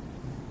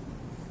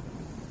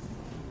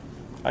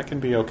 I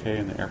can be okay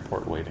in the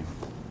airport waiting.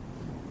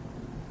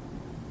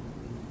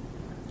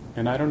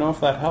 And I don't know if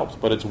that helps,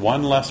 but it's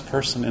one less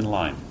person in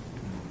line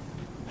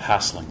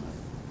hassling them.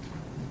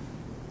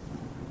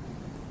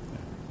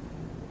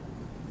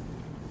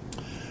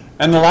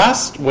 And the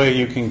last way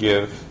you can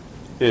give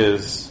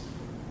is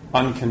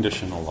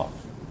unconditional love.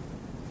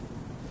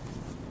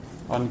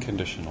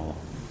 Unconditional love.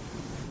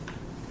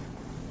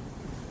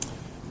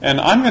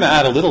 And I'm going to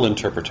add a little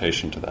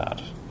interpretation to that,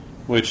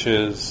 which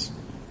is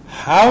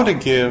how to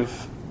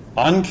give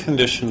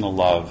unconditional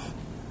love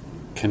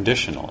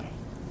conditionally.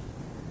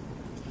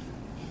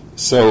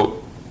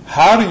 So,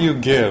 how do you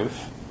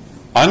give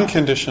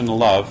unconditional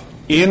love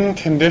in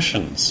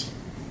conditions?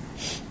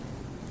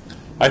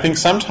 I think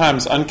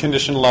sometimes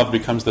unconditional love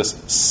becomes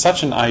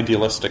such an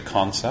idealistic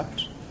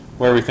concept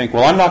where we think,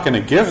 well, I'm not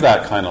going to give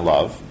that kind of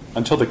love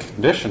until the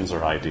conditions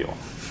are ideal.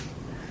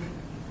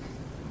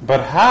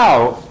 But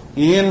how,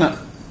 in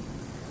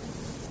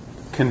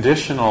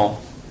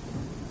conditional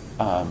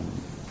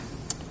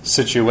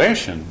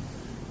situation,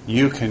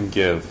 you can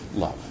give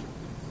love?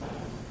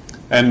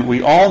 And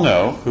we all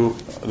know,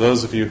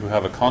 those of you who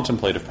have a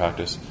contemplative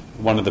practice,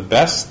 one of the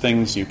best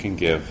things you can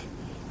give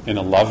in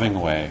a loving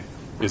way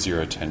is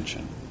your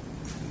attention.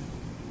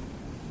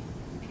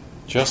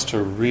 Just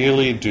to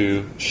really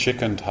do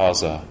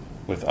shikantaza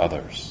with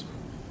others.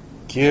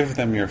 Give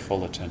them your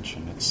full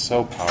attention. It's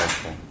so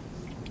powerful.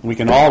 We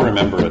can all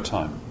remember a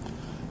time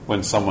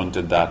when someone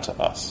did that to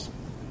us.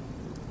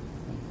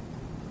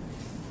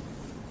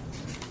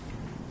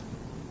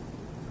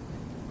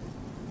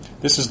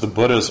 This is the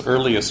Buddha's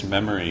earliest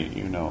memory,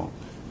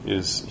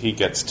 is he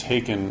gets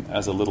taken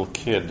as a little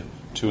kid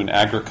to an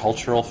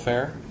agricultural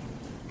fair,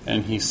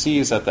 and he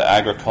sees at the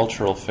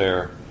agricultural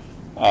fair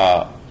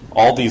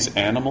all these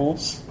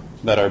animals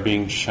that are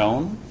being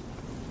shown.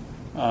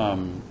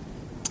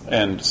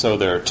 And so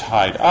they're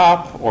tied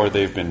up, or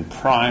they've been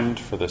primed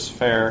for this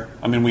fair.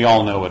 I mean, we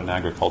all know what an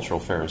agricultural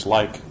fair is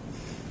like.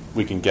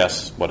 We can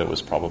guess what it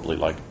was probably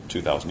like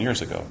 2,000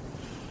 years ago.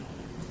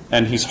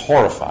 And he's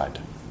horrified.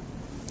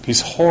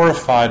 He's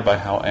horrified by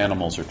how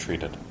animals are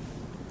treated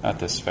at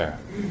this fair.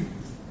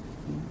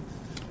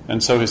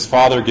 And so his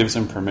father gives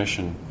him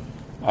permission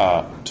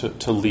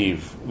to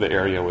leave the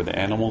area where the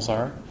animals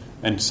are.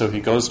 And so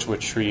he goes to a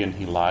tree and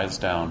he lies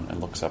down and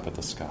looks up at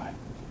the sky.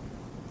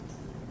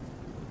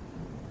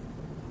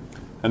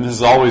 And this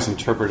is always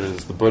interpreted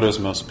as the Buddha's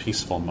most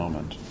peaceful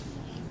moment.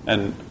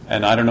 And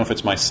I don't know if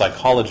it's my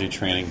psychology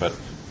training, but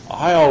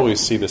I always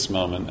see this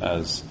moment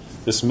as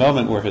this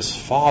moment where his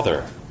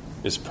father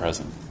is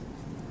present.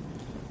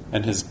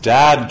 And his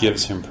dad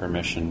gives him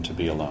permission to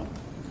be alone.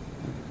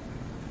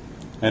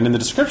 And in the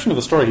description of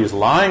the story, he's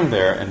lying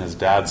there and his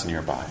dad's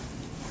nearby.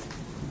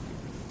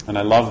 And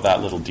I love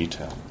that little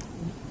detail.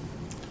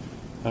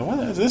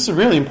 This is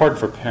really important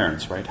for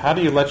parents, right? How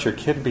do you let your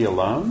kid be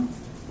alone?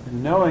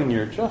 And knowing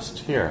you're just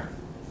here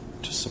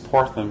to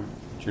support them,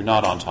 you're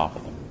not on top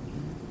of them.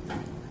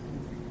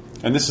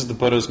 And this is the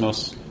Buddha's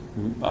most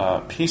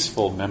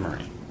peaceful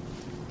memory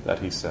that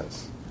he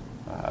says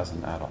as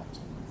an adult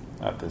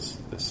at this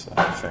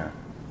fair.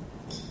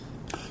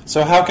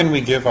 So how can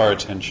we give our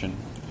attention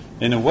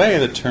in a way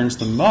that turns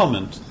the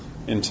moment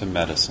into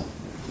medicine?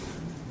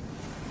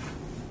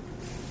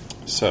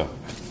 So,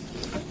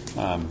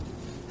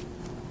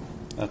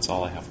 that's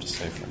all I have to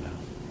say for now.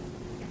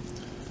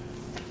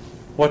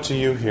 What do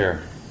you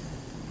hear?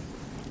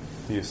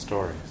 These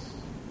stories.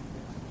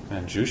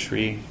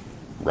 Manjushri,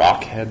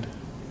 Rockhead.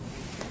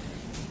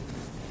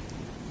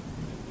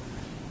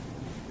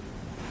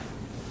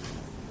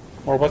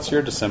 Or what's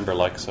your December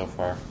like so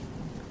far?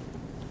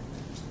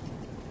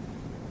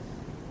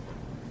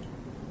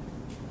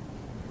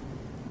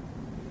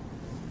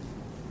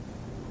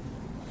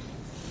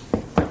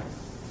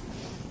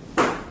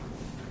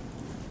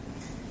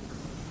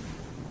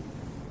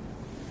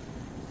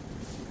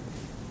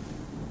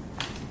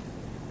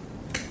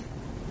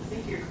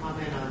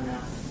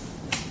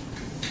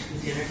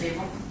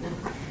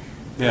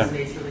 Yeah.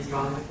 Resonates really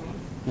strongly with me.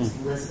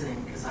 Just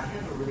listening, because I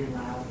have a really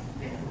loud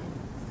family,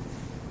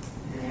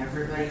 and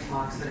everybody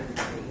talks at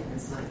everybody, and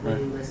it's like when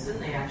you listen,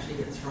 they actually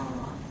get thrown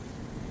off.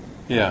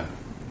 Yeah.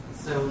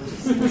 So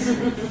just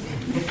listening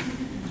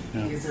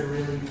is a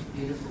really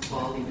beautiful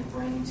quality to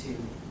bring to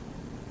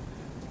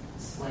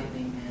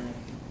slightly manic,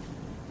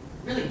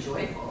 really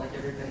joyful. Like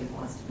everybody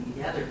wants to be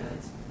together, but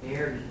it's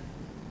very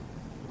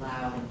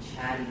loud and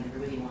chatty, and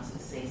everybody wants to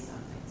say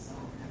something. So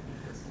I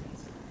think listening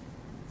is a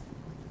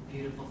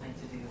beautiful thing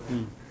to do.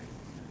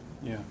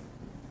 Yeah.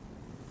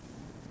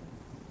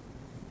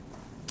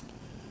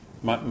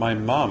 My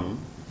mom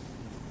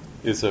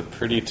is a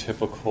pretty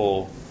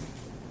typical.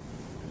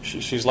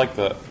 She's like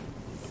the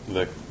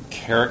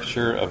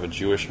caricature of a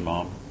Jewish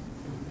mom,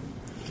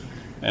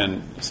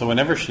 and so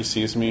whenever she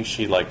sees me,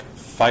 she like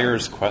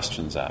fires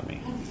questions at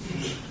me,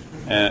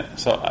 and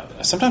so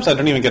sometimes I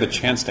don't even get a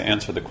chance to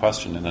answer the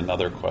question, and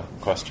another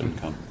question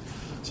comes.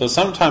 So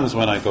sometimes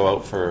when I go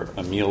out for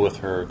a meal with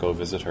her or go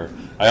visit her,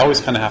 I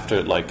always kind of have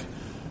to like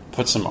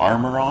put some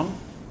armor on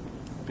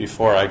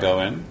before I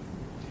go in.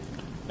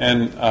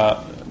 And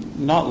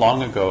not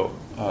long ago,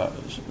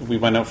 we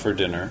went out for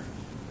dinner,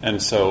 and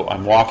so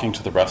I'm walking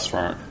to the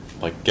restaurant,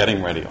 like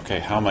getting ready. Okay,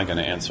 how am I going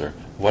to answer?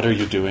 What are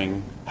you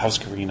doing? How's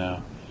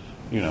Karina?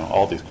 You know,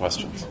 all these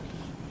questions.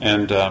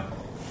 And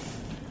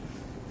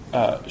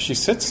she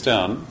sits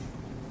down,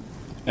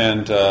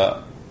 and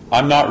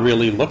I'm not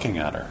really looking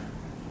at her,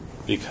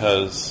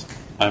 because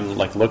I'm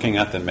like looking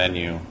at the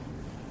menu,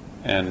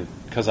 and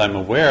because I'm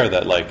aware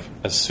that like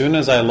as soon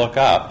as I look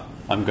up,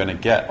 I'm going to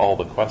get all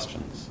the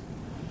questions.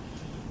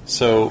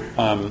 So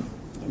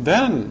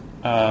then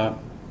I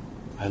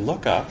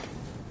look up,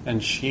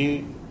 and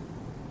she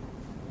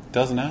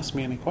doesn't ask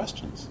me any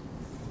questions.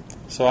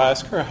 So I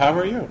ask her, "How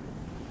are you?"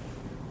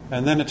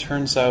 And then it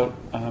turns out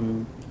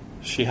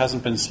she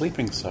hasn't been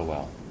sleeping so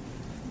well.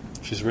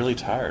 She's really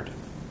tired.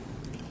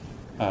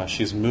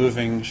 She's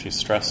moving. She's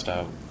stressed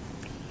out.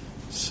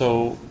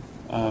 So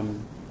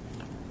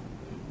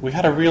we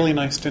had a really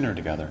nice dinner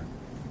together.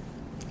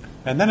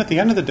 And then at the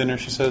end of the dinner,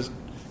 she says,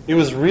 "It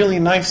was really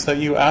nice that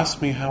you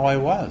asked me how I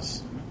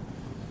was.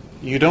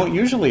 You don't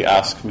usually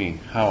ask me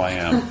how I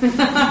am."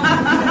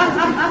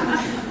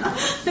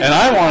 And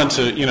I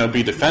wanted to,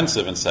 be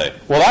defensive and say,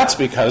 "Well, that's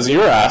because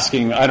you're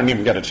asking, I don't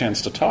even get a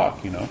chance to talk,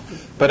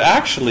 But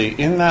actually,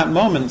 in that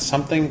moment,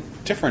 something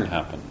different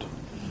happened.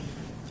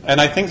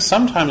 And I think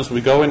sometimes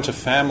we go into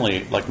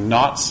family like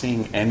not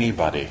seeing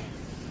anybody.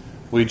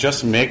 We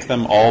just make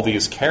them all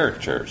these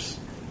characters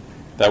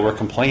that we're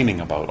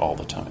complaining about all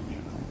the time.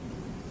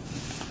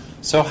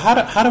 So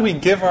how do we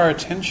give our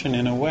attention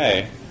in a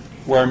way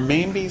where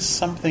maybe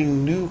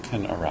something new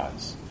can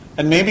arise?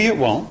 And maybe it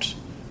won't,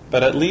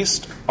 but at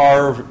least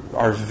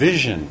our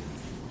vision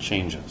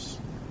changes.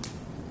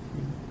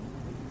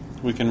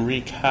 we can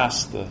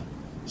recast the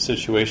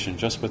situation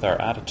just with our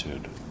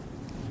attitude.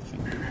 I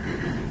think.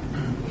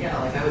 Yeah,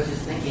 like I was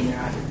just thinking there,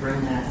 I could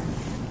bring that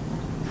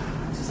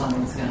to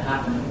something that's going to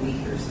happen in a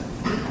week or so.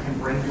 I can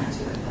bring that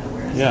to it, that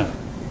awareness. Yeah.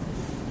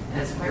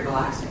 And it's quite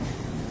relaxing.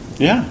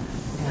 Yeah.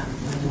 Yeah.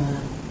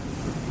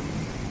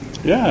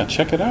 Yeah,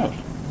 check it out.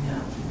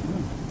 Yeah.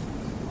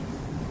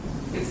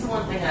 It's the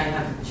one thing I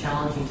have a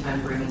challenging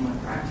time bringing my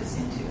practice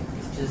into.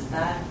 It's just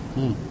that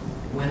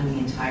when the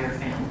entire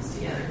family's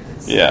together,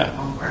 it's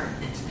homework.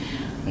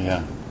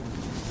 Yeah.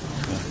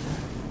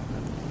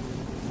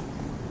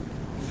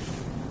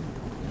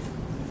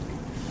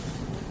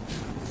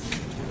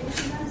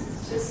 Sometimes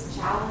it's just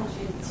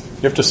challenging to...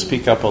 You have to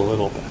speak up a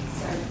little bit.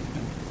 Sorry.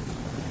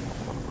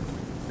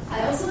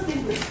 I also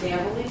think with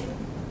family,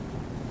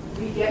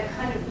 we get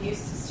kind of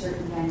used to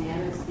certain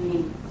dynamics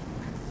being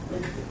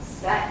like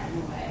set in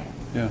a way.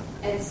 Yeah.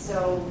 And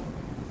so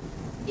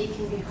it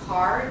can be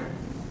hard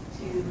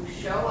to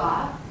show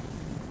up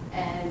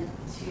and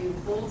to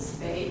hold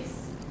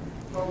space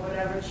for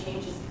whatever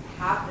changes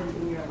happened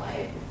in your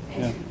life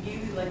and to you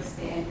like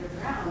stand your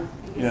ground.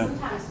 Because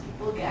sometimes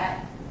people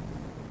get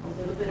a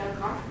little bit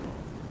uncomfortable.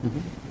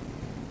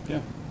 Mm-hmm.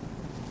 Yeah.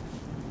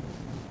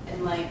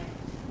 And like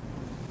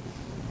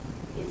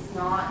it's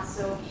not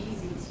so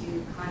easy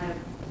to kind of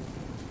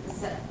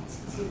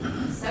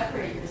to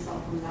separate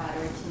yourself from that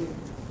or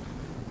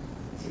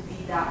to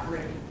be that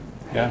brave,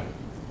 right? Yeah.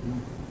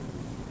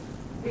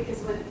 Because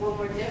when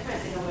we're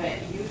different in a way,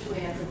 it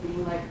usually ends up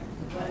being like,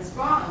 what is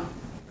wrong?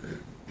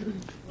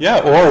 Yeah,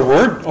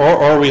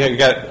 or we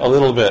get a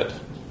little bit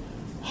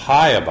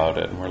high about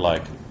it, and we're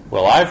like,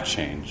 well, I've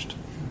changed.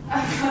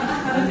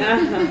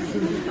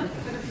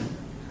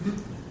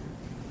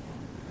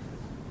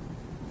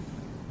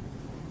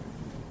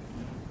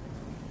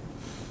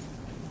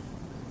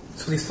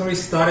 So the story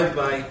started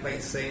by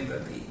saying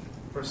that the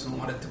person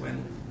wanted to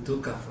end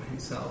dukkha for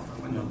himself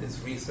and went on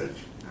this research.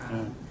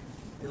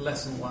 The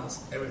lesson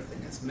was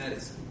everything is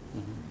medicine.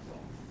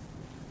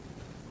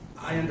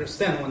 I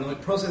understand when we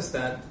process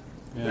that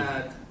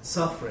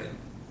suffering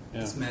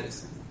is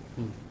medicine.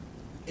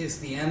 Is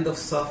the end of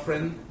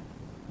suffering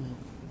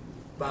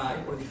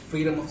or the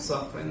freedom of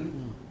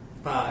suffering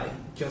by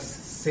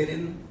just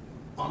sitting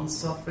on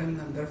suffering,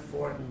 and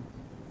therefore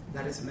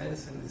that is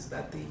medicine?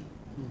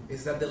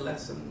 Is that the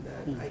lesson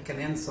that I can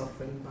end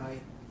suffering by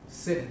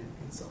sitting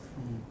in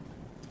suffering?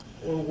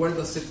 Or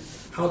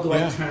how do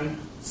I turn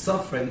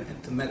suffering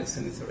into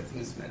medicine if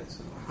everything is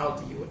medicine? Or how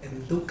do you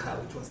end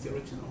dukkha, which was the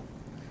original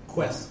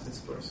quest of this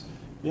person?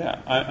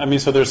 Yeah, I mean,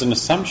 so there's an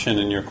assumption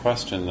in your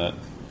question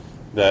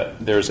that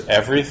there's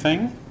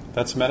everything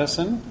that's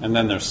medicine, and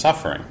then there's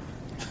suffering.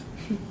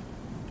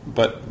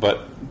 But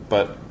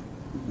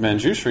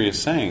Manjushri is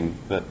saying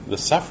that the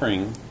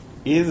suffering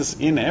is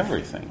in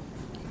everything,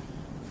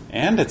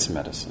 and it's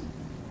medicine.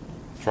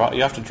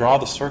 You have to draw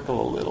the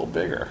circle a little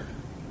bigger.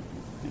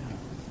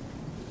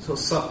 So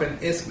suffering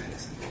is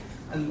medicine.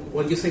 And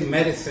when you say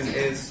medicine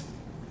is,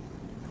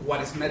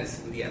 what is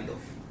medicine? The end of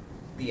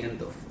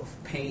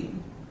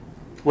pain?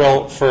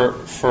 Well, for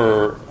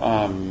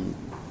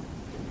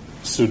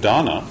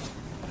Sudana,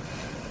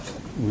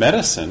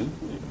 medicine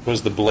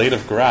was the blade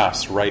of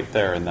grass right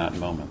there in that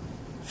moment.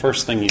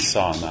 First thing he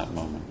saw in that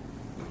moment.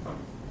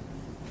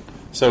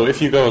 So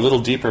if you go a little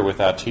deeper with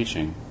that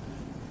teaching,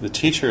 the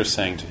teacher is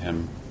saying to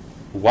him,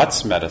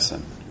 what's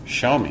medicine?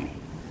 Show me.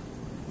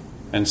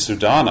 And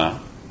Sudana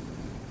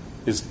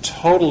is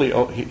totally,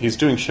 he's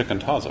doing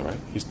shikantaza, right?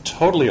 He's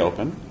totally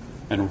open,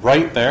 and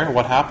right there,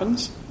 what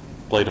happens?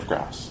 Blade of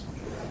grass.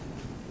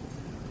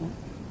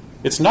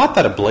 It's not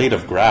that a blade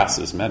of grass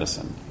is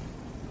medicine.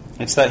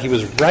 It's that he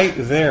was right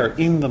there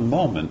in the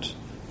moment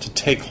to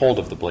take hold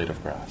of the blade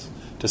of grass,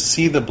 to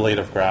see the blade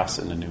of grass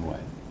in a new way.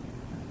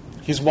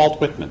 He's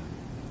Walt Whitman,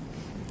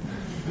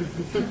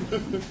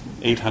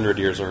 800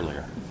 years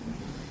earlier.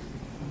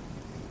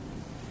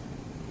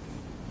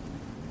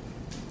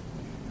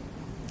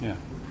 Yeah.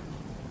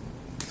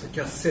 So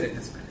just sitting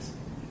is medicine.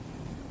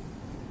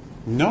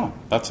 No,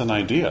 that's an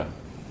idea.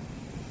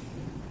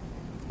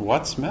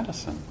 What's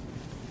medicine?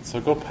 So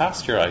go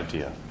past your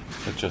idea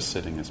that just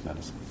sitting is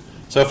medicine.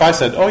 So if I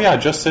said, oh yeah,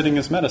 just sitting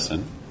is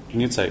medicine,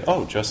 and you'd say,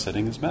 oh, just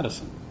sitting is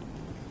medicine.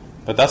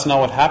 But that's not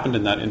what happened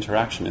in that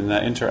interaction. In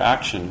that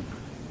interaction,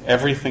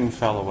 everything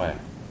fell away.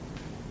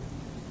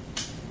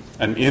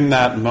 And in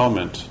that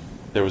moment,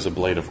 there was a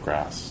blade of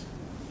grass.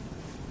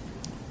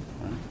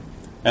 Right?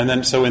 And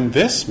then, so in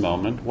this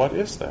moment, what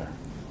is there?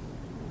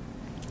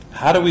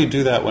 How do we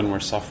do that when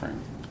we're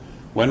suffering?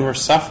 When we're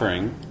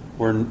suffering,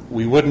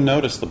 we wouldn't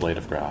notice the blade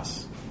of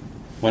grass.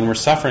 When we're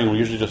suffering, we're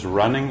usually just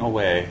running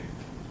away,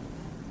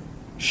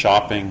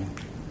 shopping.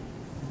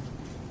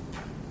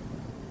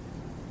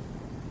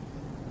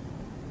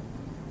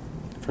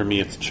 For me,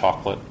 it's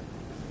chocolate.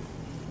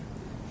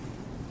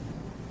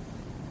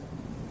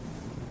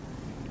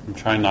 I'm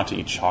trying not to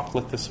eat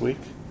chocolate this week.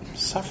 I'm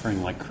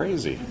suffering like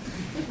crazy.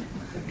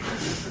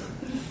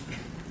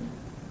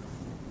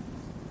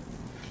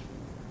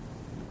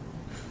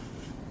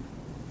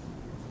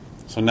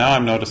 So now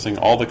I'm noticing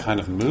all the kind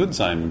of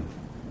moods I'm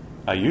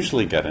I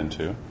usually get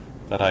into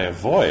that I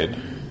avoid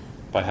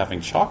by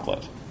having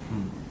chocolate.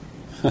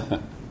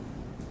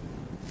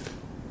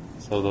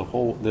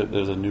 So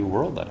there's a new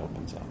world that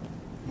opens up.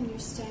 And you're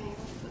staying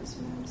with those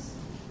rooms.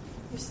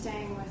 You're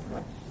staying with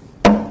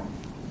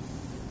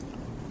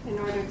in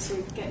order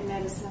to get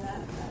medicine out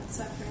of that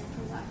suffering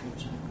from lack of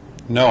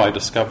chocolate. No, I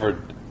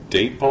discovered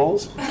date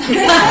bowls. I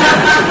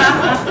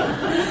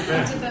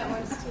did that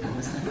once too.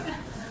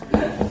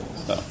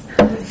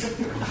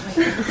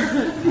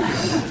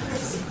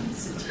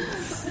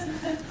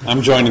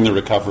 I'm joining the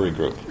recovery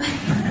group.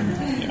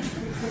 Yeah.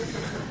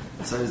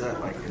 So is that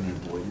like an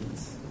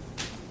avoidance?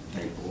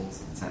 Date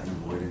balls? Is that an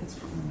avoidance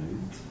from the mood?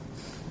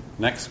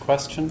 Next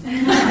question.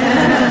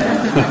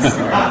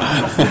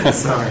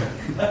 Sorry.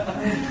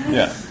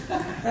 Yeah.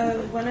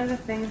 One of the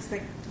things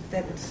that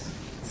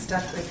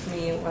stuck with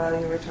me while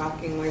you were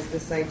talking was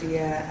this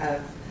idea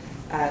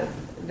of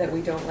that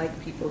we don't like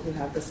people who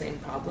have the same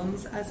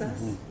problems as us.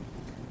 Mm-hmm.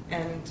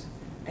 And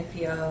I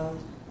feel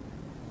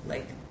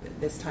like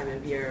this time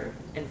of year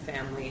and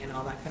family and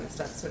all that kind of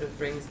stuff sort of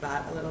brings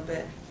that a little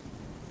bit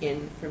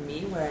in for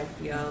me, where I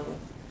feel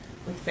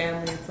with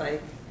family it's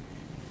like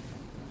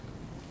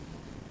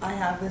I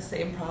have the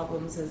same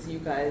problems as you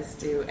guys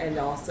do, and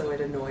also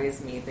it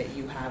annoys me that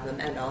you have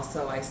them, and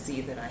also I see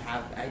that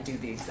I do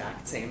the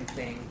exact same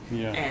thing.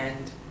 Yeah.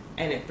 And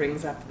it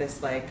brings up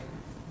this like,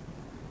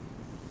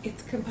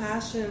 it's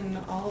compassion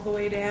all the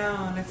way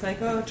down. It's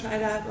like, oh, try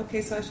to have,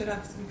 okay, so I should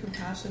have some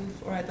compassion,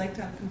 or I'd like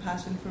to have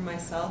compassion for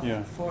myself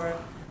for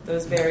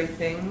those very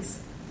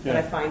things that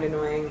I find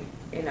annoying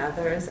in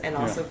others, and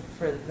also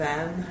for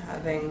them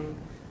having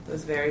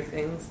those very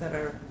things that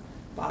are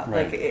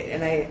like,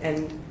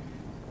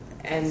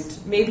 and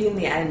maybe in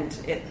the end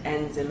it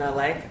ends in a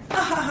like,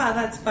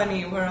 that's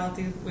funny. We all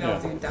do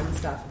dumb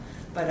stuff,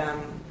 but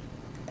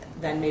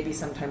then maybe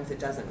sometimes it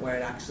doesn't, where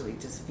it actually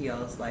just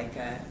feels like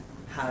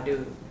how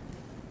do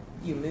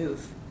you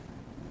move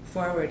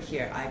forward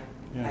here? I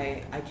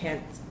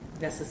can't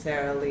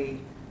necessarily,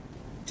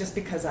 just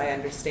because I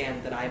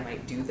understand that I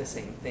might do the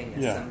same thing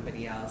as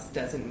somebody else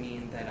doesn't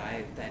mean that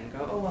I then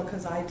go, oh well,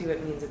 because I do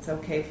it means it's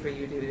okay for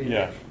you to do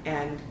it,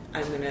 and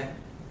I'm gonna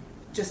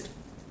just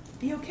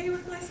be okay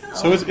with myself.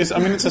 So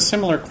it's a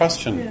similar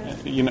question,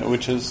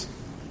 which is,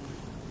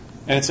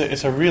 and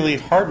it's a really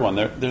hard one.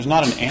 There's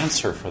not an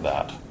answer for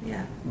that.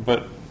 Yeah.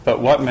 But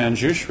what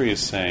Manjushri is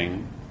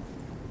saying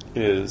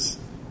is,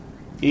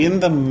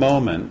 in the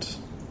moment,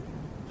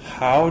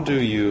 how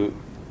do you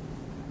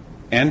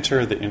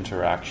enter the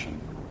interaction?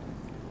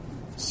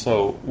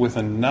 So with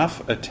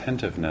enough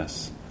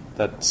attentiveness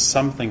that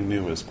something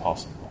new is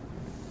possible.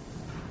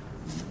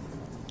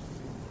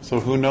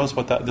 So who knows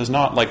what that, there's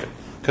not like,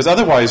 because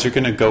otherwise you're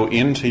going to go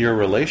into your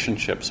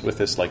relationships with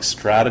this like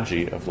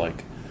strategy of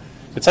like,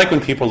 it's like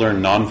when people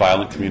learn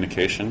nonviolent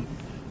communication.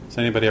 Has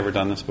anybody ever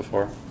done this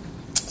before?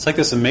 It's like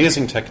this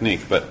amazing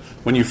technique, but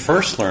when you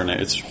first learn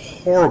it, it's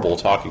horrible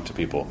talking to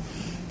people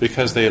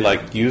because they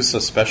like use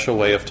a special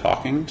way of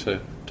talking to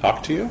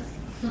talk to you.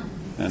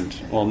 And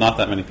well, not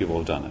that many people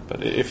have done it,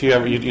 but if you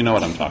ever, you know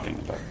what I'm talking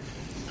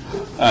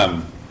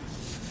about.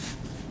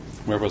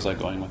 Where was I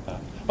going with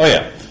that? Oh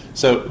yeah.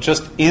 So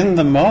just in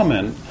the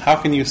moment, how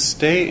can you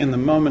stay in the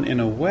moment in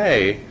a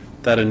way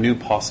that a new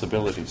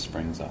possibility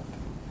springs up?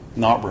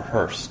 Not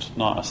rehearsed,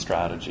 not a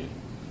strategy.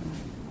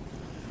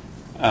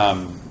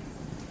 I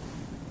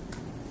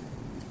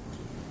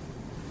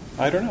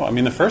don't know. I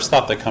mean, the first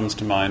thought that comes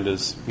to mind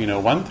is,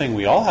 one thing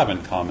we all have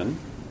in common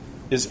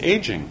is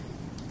aging.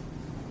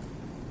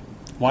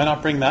 Why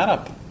not bring that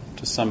up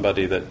to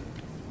somebody that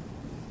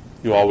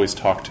you always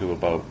talk to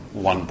about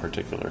one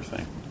particular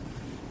thing?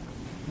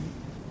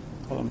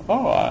 Tell them,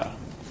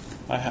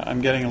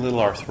 I'm getting a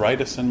little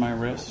arthritis in my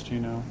wrist,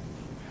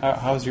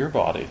 How's your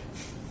body?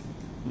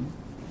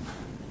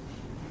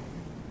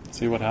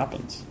 See what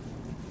happens.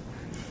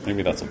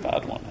 Maybe that's a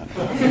bad one.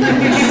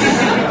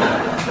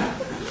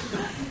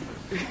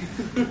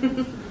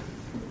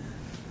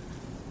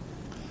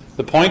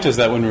 The point is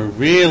that when we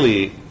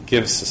really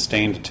give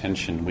sustained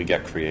attention, we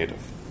get creative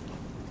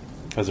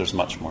because there's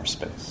much more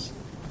space.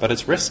 But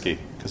it's risky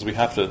because we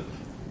have to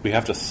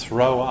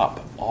throw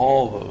up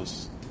all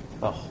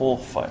the whole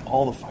fire,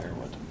 all the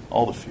firewood,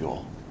 all the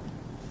fuel.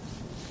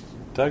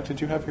 Doug,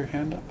 did you have your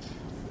hand up?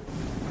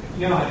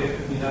 Yeah, I did. I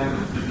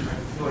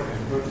feel like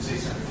I'm about to say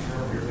something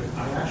earlier, but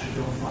I actually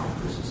don't find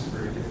Christmas a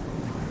very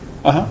difficult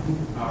time.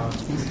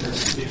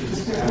 Because it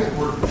just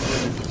works.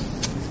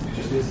 It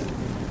just isn't.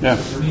 Yeah.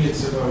 So for me,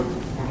 it's about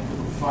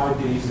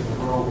 5 days in a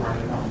row where I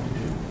have nothing to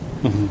do.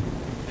 Mm-hmm.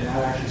 And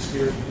that actually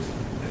scares me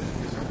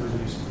because I'm really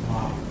used to the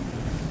mom.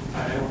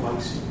 I don't like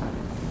seeing that.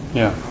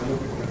 Yeah. I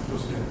look at what I'm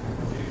supposed to do.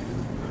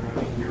 I'm going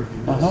to be here, do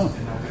this,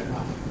 and I've got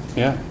nothing.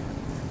 Yeah.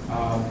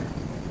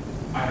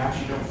 I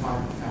actually don't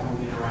find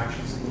family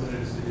interactions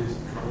limited as it is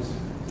troublesome.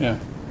 Yeah.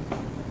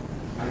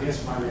 I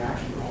guess my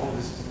reaction to all of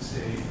this is to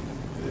say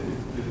the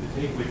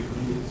takeaway for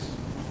me is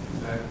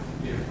that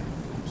if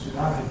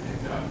Sudhan had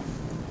picked up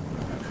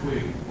a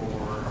twig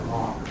or a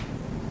rock,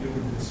 it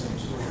would be the same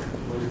story.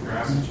 The blade of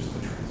grass is just a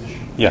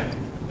transition. Yeah.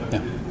 But the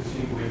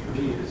takeaway for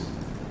me is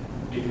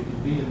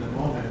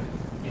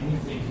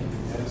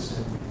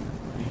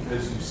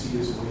because you see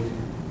as a way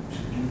to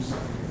do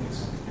something and make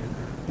something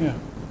different. Yeah.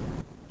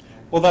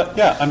 Well,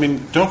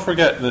 don't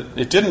forget that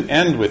it didn't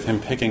end with him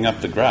picking up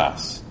the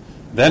grass.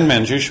 Then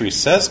Manjushri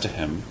says to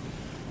him,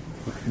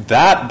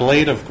 that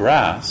blade of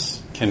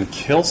grass can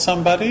kill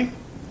somebody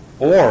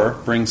or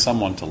bring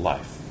someone to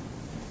life.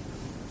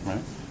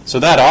 Right? So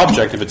that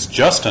object, if it's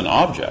just an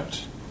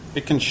object,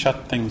 it can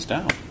shut things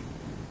down.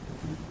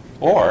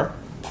 Or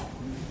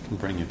it can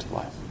bring you to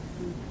life.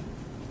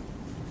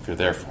 If you're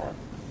there for it.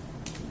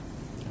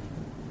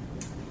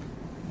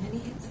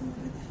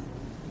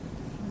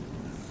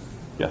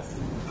 Yes.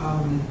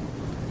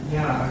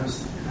 Yeah, I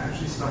was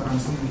actually stuck on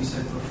something you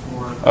said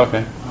before.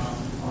 Okay.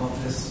 All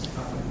of this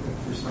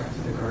with respect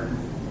to the garden.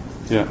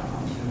 Yeah.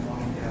 And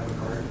wanting to have a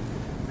garden.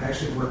 I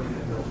actually work in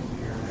a building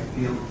here, and I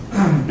feel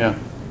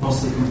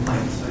mostly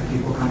complaints. Like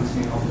people come to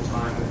me all the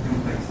time with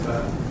complaints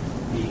about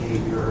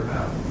behavior,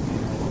 about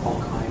all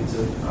kinds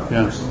of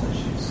personal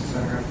issues,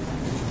 etc.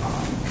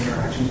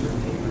 Interactions with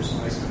neighbors,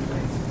 noise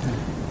complaints.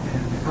 And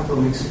a couple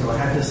of weeks ago, I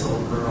had this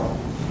little girl,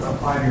 about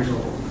 5 years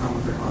old, come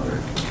with her mother.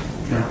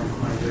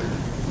 Behind her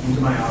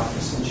into my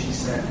office, and she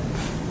said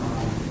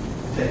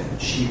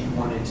that she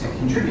wanted to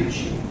contribute.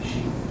 She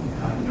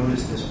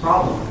noticed this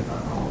problem. I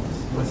thought,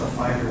 what's a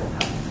 5-year-old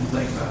have to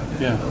complain about in the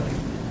building?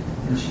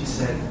 And she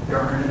said, there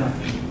aren't enough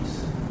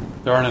bees.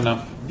 There aren't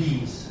enough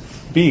bees.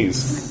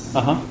 Bees.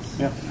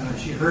 Yeah.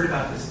 She heard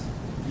about this,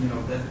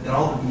 that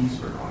all the bees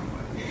were going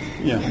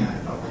away. Yeah. And I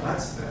thought, well,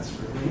 that's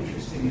really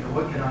interesting.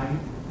 What can I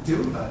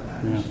do about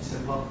that? And she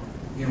said, well,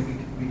 we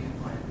can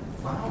plant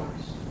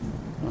flowers.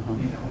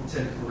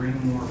 To bring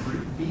more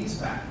bees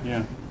back. Yeah.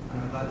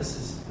 And I thought this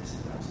is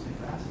absolutely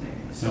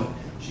fascinating. So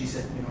she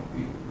said,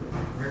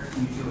 where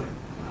can you do it?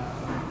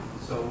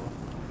 So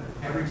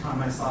every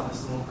time I saw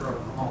this little girl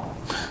in the hall,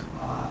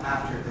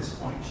 after this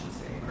point, she'd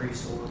say, "Are you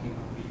still working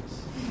on bees?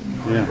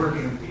 Are you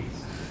working on bees?"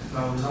 So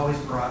I was always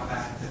brought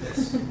back to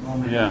this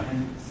moment.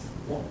 And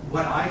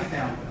what I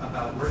found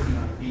about working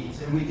on bees,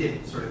 and we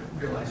did sort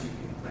of realize you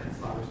can plant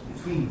flowers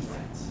between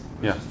plants,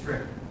 which is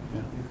tricky.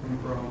 You can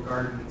grow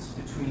gardens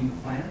between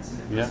plants, and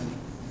it doesn't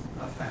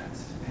affect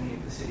any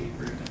of the city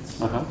agreements.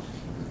 So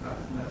we've got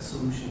a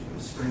solution for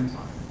the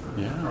springtime for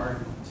a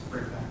garden to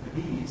bring back the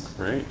bees.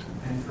 Great.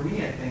 And for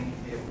me, I think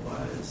it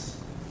was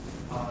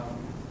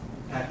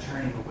that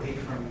turning away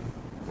from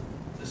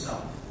the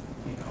self,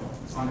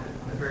 on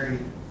a very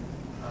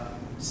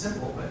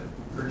simple but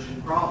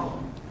urgent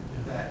problem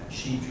that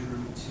she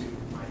drew to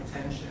my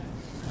attention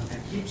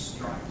and keeps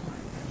drawing to my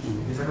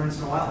attention. Because every once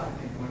in a while I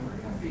think, when we're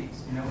going to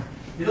bees,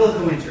 middle of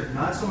the winter,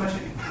 not so much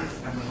anymore.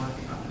 I've been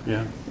working on it.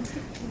 Yeah.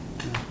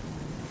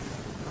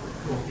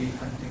 Cool bee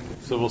hunting.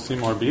 So we'll see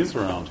more bees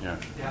around here.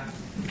 Yeah.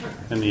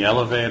 In the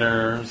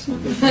elevators.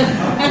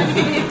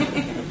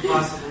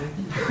 Possibly.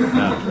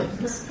 Yeah.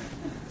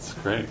 It's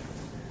great.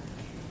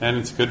 And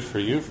it's good for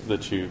you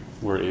that you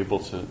were able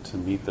to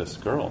meet this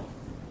girl.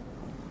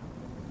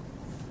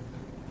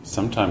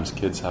 Sometimes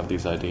kids have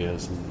these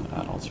ideas and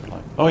adults are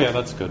like, oh yeah,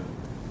 that's good.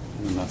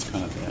 And then that's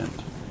kind of the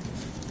end.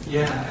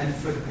 Yeah, and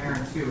for the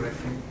parent too, I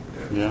think.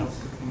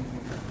 Also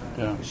thinking about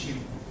that. Yeah. She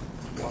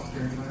walked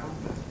very well.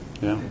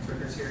 Yeah. It took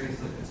her serious.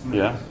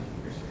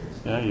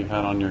 Yeah, you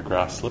had on your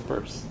grass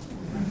slippers.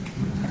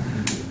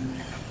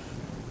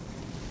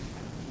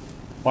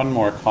 One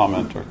more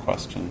comment or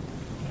question.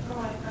 Oh,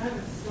 I have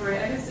a story.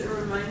 I guess it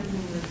reminds me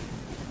of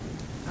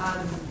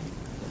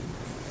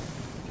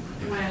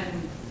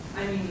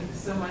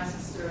so my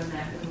sister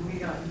Annette, when we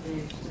got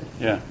engaged,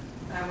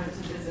 I went to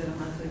visit a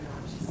month ago,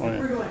 and she said,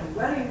 we're going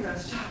wedding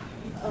dress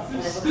shopping.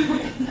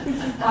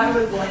 I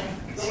was like,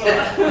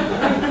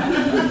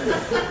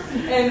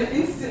 and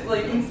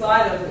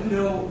inside I was like,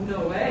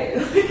 no way, I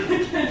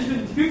can't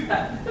even do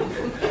that.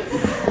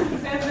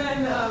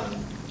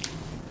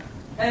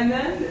 and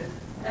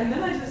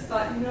then I just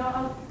thought,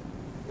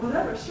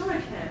 whatever, sure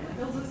I can.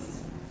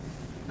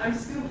 I'm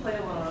just gonna play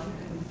along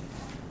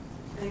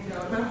and go.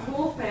 And my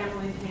whole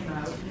family came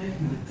out, and they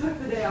took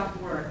the day off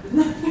work. And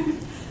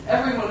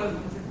every one of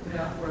them took the day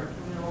off work,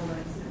 and it was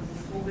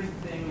this whole big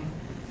thing.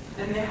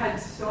 And they had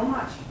so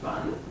much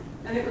fun.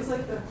 And it was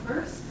like the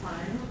first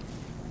time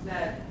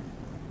that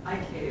I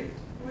caved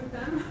with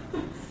them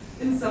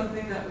in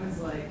something that was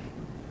like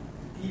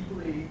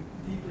deeply,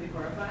 deeply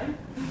horrifying.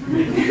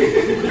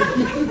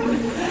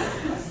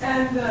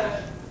 And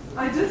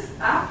I just,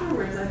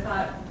 afterwards, I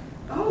thought,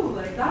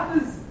 that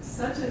was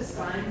such a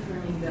sign for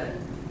me that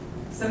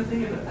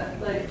something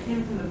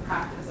came from the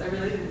practice. I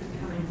related it to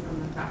coming from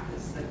the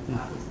practice that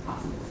was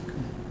possible.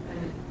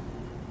 And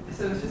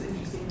so it was just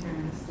interesting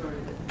hearing the story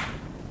that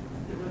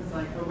it was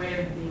like a way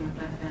of being with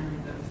my family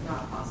that was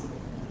not possible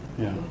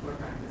before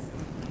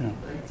practicing.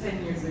 Yeah.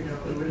 10 years ago,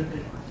 it would have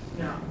been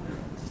no.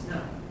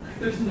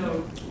 There's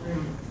no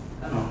room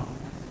at all.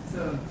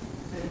 So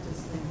it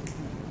just made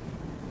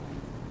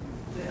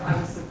me, I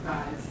was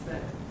surprised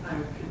that I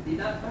could be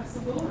that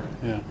flexible.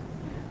 Yeah.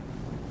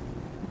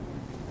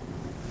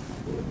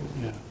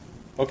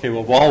 Okay,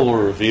 well, while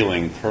we're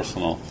revealing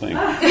personal things,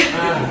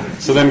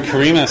 so then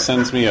Karina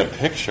sends me a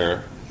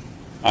picture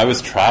I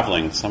was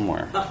traveling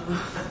somewhere.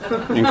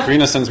 And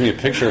Karina sends me a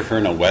picture of her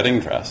in a wedding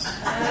dress.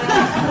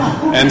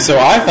 And so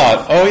I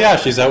thought, oh yeah,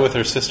 she's out with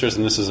her sisters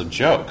and this is a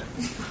joke.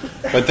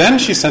 But then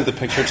she sent the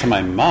picture to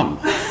my mum.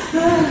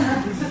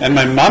 And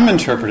my mum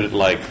interpreted it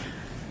like,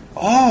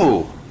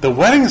 oh, the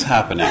wedding's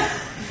happening.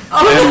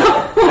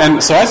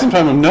 And so I said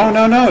to my mum,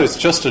 no, it's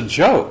just a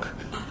joke.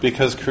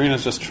 Because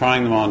Karina's just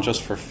trying them on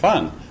just for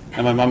fun.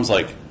 And my mum's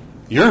like,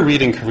 you're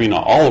reading Karina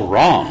all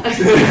wrong.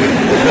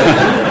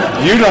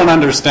 You don't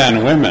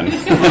understand women.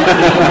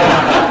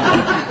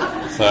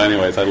 So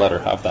anyways, I let her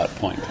have that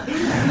point.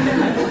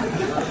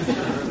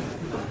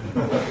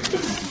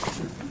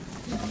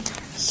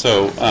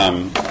 So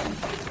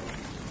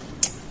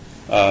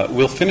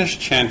we'll finish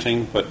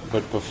chanting,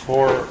 but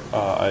before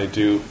I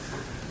do,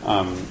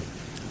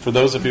 for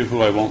those of you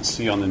who I won't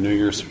see on the New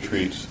Year's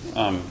retreat,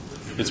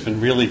 it's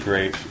been really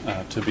great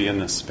to be in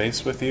this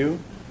space with you.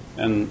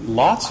 And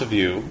lots of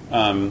you,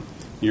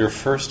 your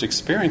first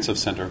experience of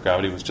Center of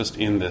Gravity was just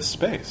in this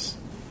space.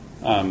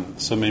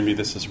 So maybe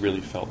this has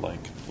really felt like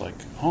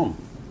home,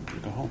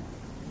 like a home.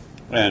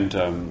 And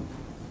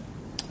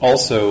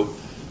also,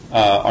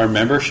 our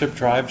membership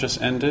drive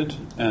just ended,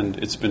 and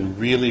it's been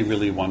really,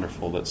 really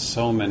wonderful that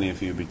so many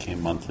of you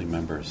became monthly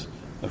members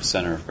of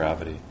Center of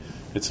Gravity.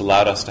 It's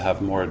allowed us to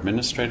have more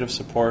administrative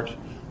support.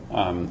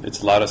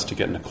 It's allowed us to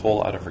get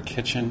Nicole out of her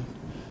kitchen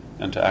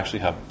and to actually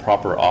have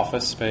proper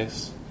office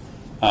space,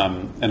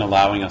 and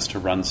allowing us to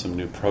run some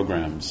new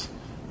programs.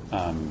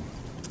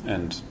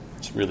 And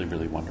it's really,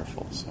 really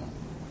wonderful. So,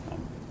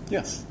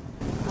 yes?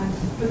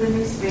 For the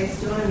new space,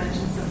 do you want to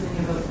mention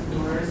something about the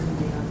doors and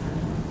being on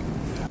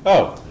time?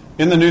 Oh,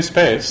 in the new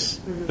space,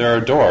 there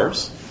are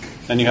doors,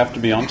 and you have to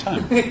be on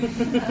time.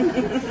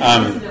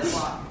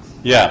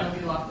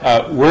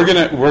 Yeah.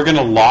 We're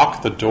gonna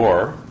lock the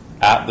door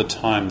at the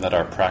time that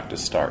our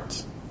practice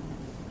starts.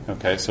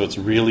 Okay, so it's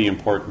really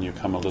important you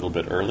come a little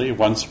bit early.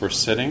 Once we're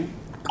sitting,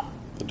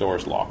 the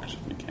door's locked.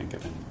 You can't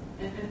get in.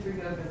 And for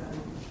yoga, that won't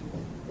be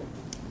true.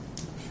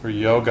 For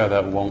yoga,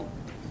 that won't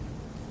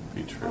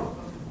be true.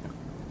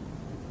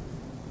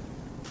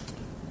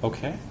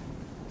 Okay,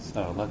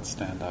 so let's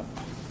stand up.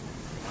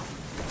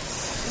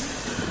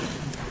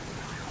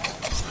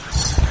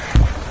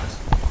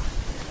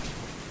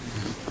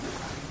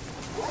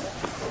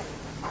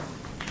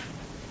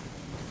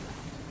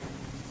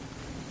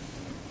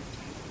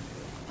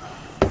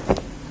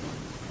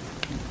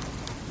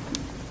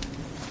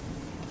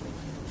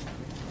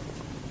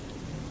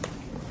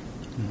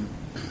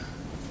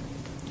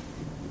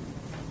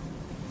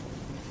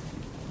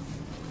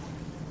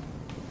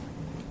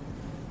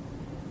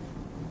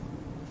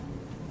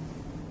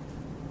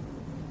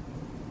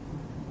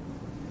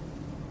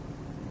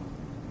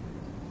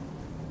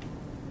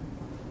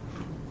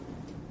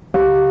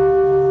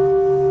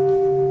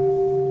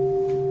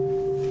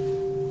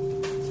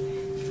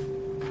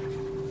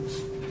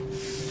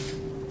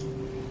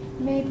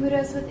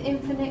 Buddhas with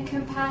infinite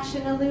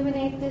compassion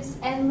illuminate this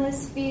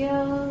endless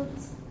field.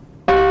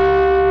 May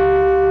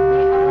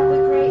all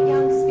the great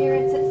young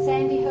spirits at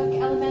Sandy Hook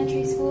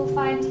Elementary School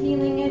find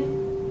healing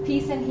and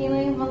peace and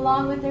healing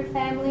along with their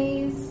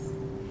families.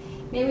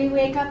 May we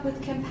wake up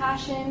with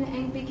compassion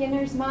and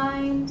beginner's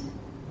mind.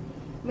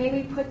 May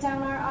we put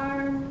down our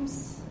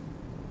arms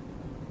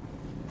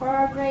for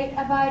our great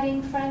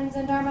abiding friends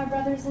and Dharma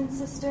brothers and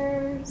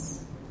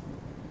sisters.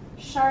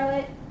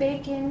 Charlotte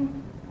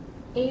Bacon,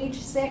 age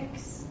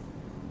 6.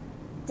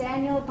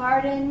 Daniel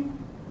Barden,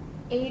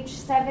 age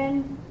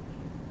 7.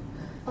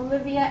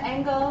 Olivia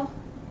Engel,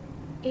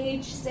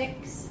 age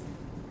 6.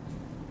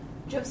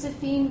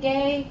 Josephine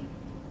Gay,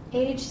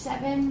 age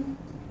 7.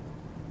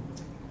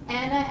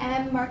 Anna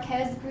M.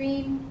 Marquez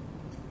Green,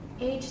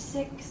 age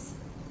 6.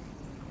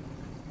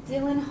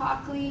 Dylan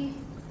Hockley,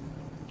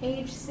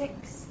 age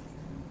 6.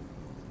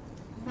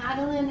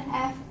 Madeline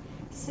F.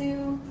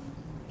 Sue,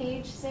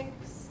 age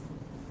 6.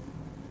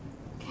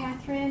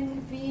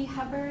 Catherine V.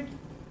 Hubbard,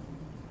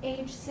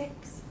 age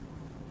 6.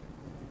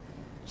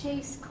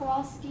 Chase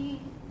Kowalski,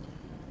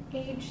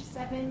 age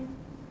 7.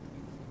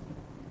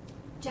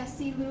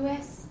 Jesse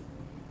Lewis,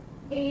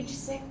 age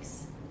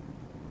 6.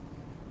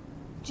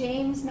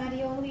 James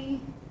Mattioli,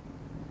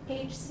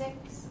 age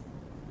 6.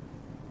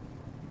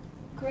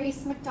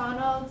 Grace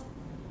McDonald,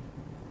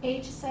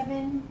 age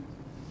 7.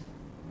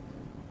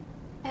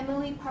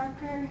 Emily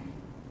Parker,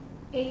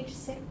 age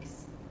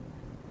 6.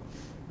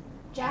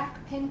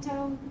 Jack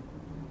Pinto,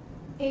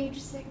 age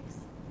 6.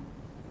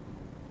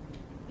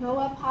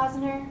 Noah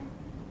Posner,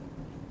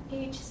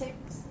 age 6.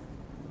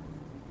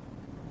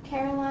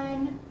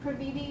 Caroline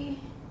Pravidi,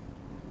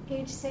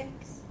 age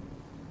 6.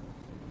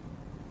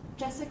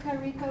 Jessica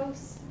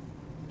Ricos,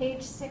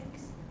 age 6.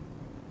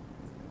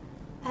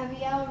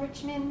 Aviel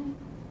Richmond,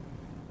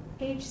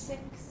 age 6.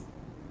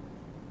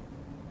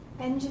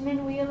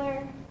 Benjamin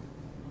Wheeler,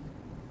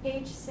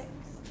 age 6.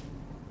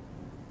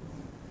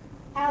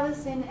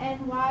 Allison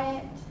N.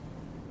 Wyatt,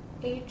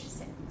 age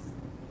 6.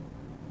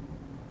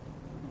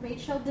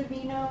 Rachel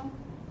Davino,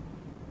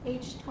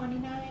 age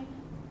 29.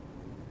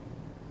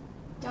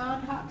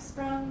 Dawn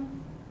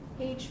Hawksprung,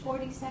 age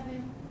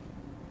 47.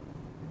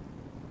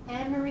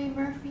 Anne-Marie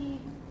Murphy,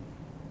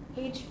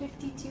 age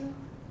 52.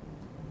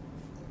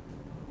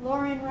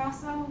 Lauren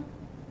Rosso,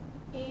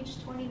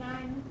 age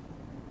 29.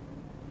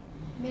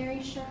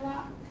 Mary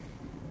Sherlock,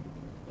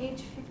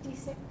 age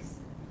 56.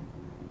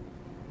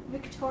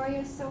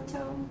 Victoria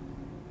Soto,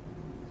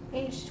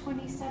 age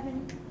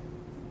 27.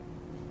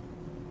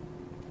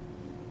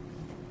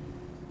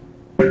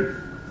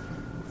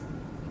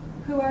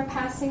 Who are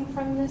passing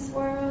from this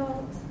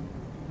world.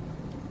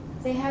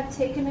 They have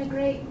taken a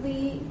great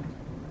leap.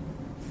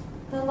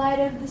 The light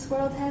of this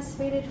world has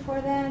faded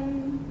for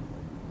them.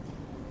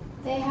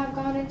 They have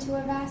gone into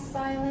a vast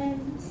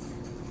silence.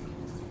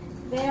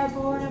 They are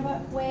borne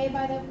away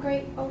by the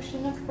great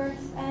ocean of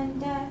birth and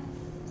death.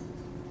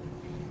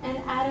 And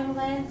Adam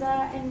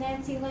Lanza and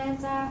Nancy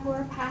Lanza, who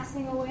are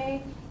passing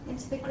away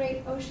into the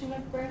great ocean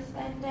of birth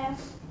and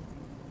death.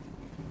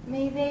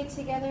 May they,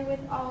 together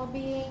with all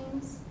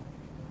beings,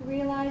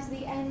 realize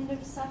the end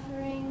of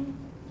suffering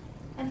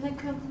and the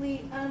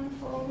complete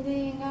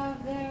unfolding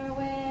of their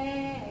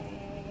way.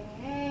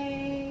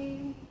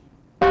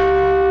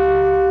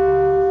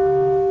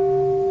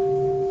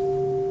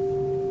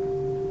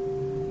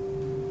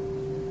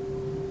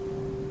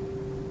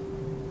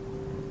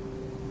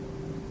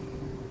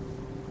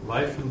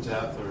 Life and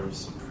death are of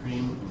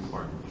supreme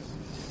importance.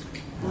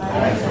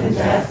 Life and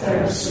death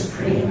are of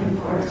supreme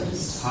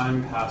importance.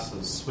 Time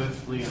passes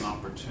swiftly and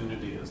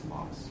opportunity is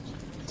lost.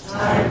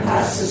 Time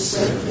passes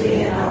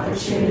swiftly and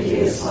opportunity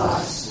is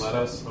lost. Let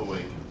us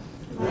awaken.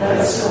 Let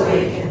us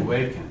awaken.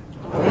 Awaken.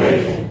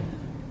 Awaken.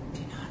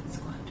 Do not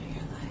squander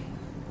your life.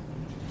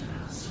 Do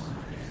not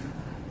squander your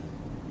life.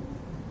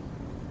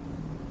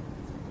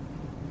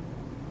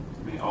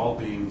 May all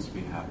beings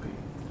be happy.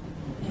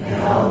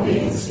 May all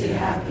beings be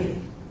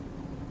happy.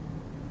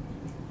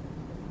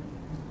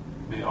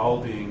 May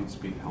all beings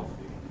be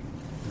healthy.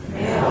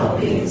 May all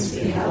beings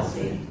be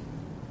healthy.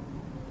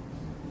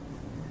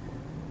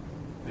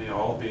 May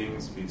all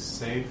beings be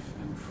safe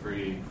and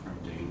free from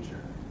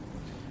danger.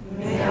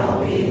 May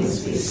all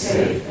beings be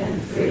safe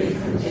and free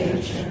from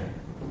danger.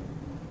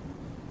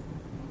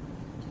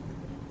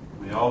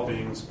 May all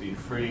beings be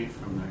free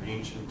from their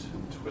ancient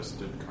and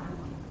twisted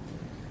karma.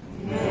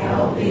 May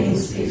all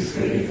beings be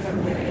free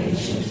from their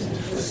ancient and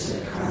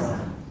twisted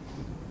karma.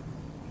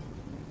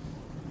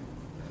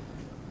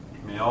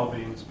 May all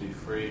beings be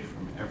free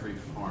from every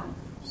form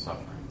of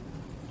suffering.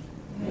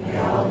 May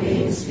all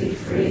beings be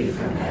free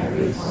from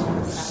every form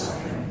of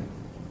suffering.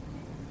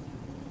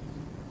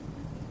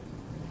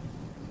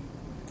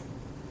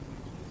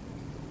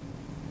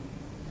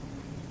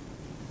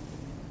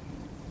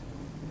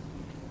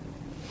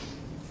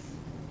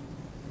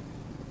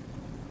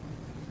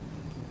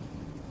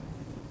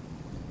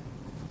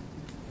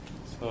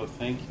 So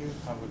thank you.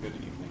 Have a good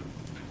evening.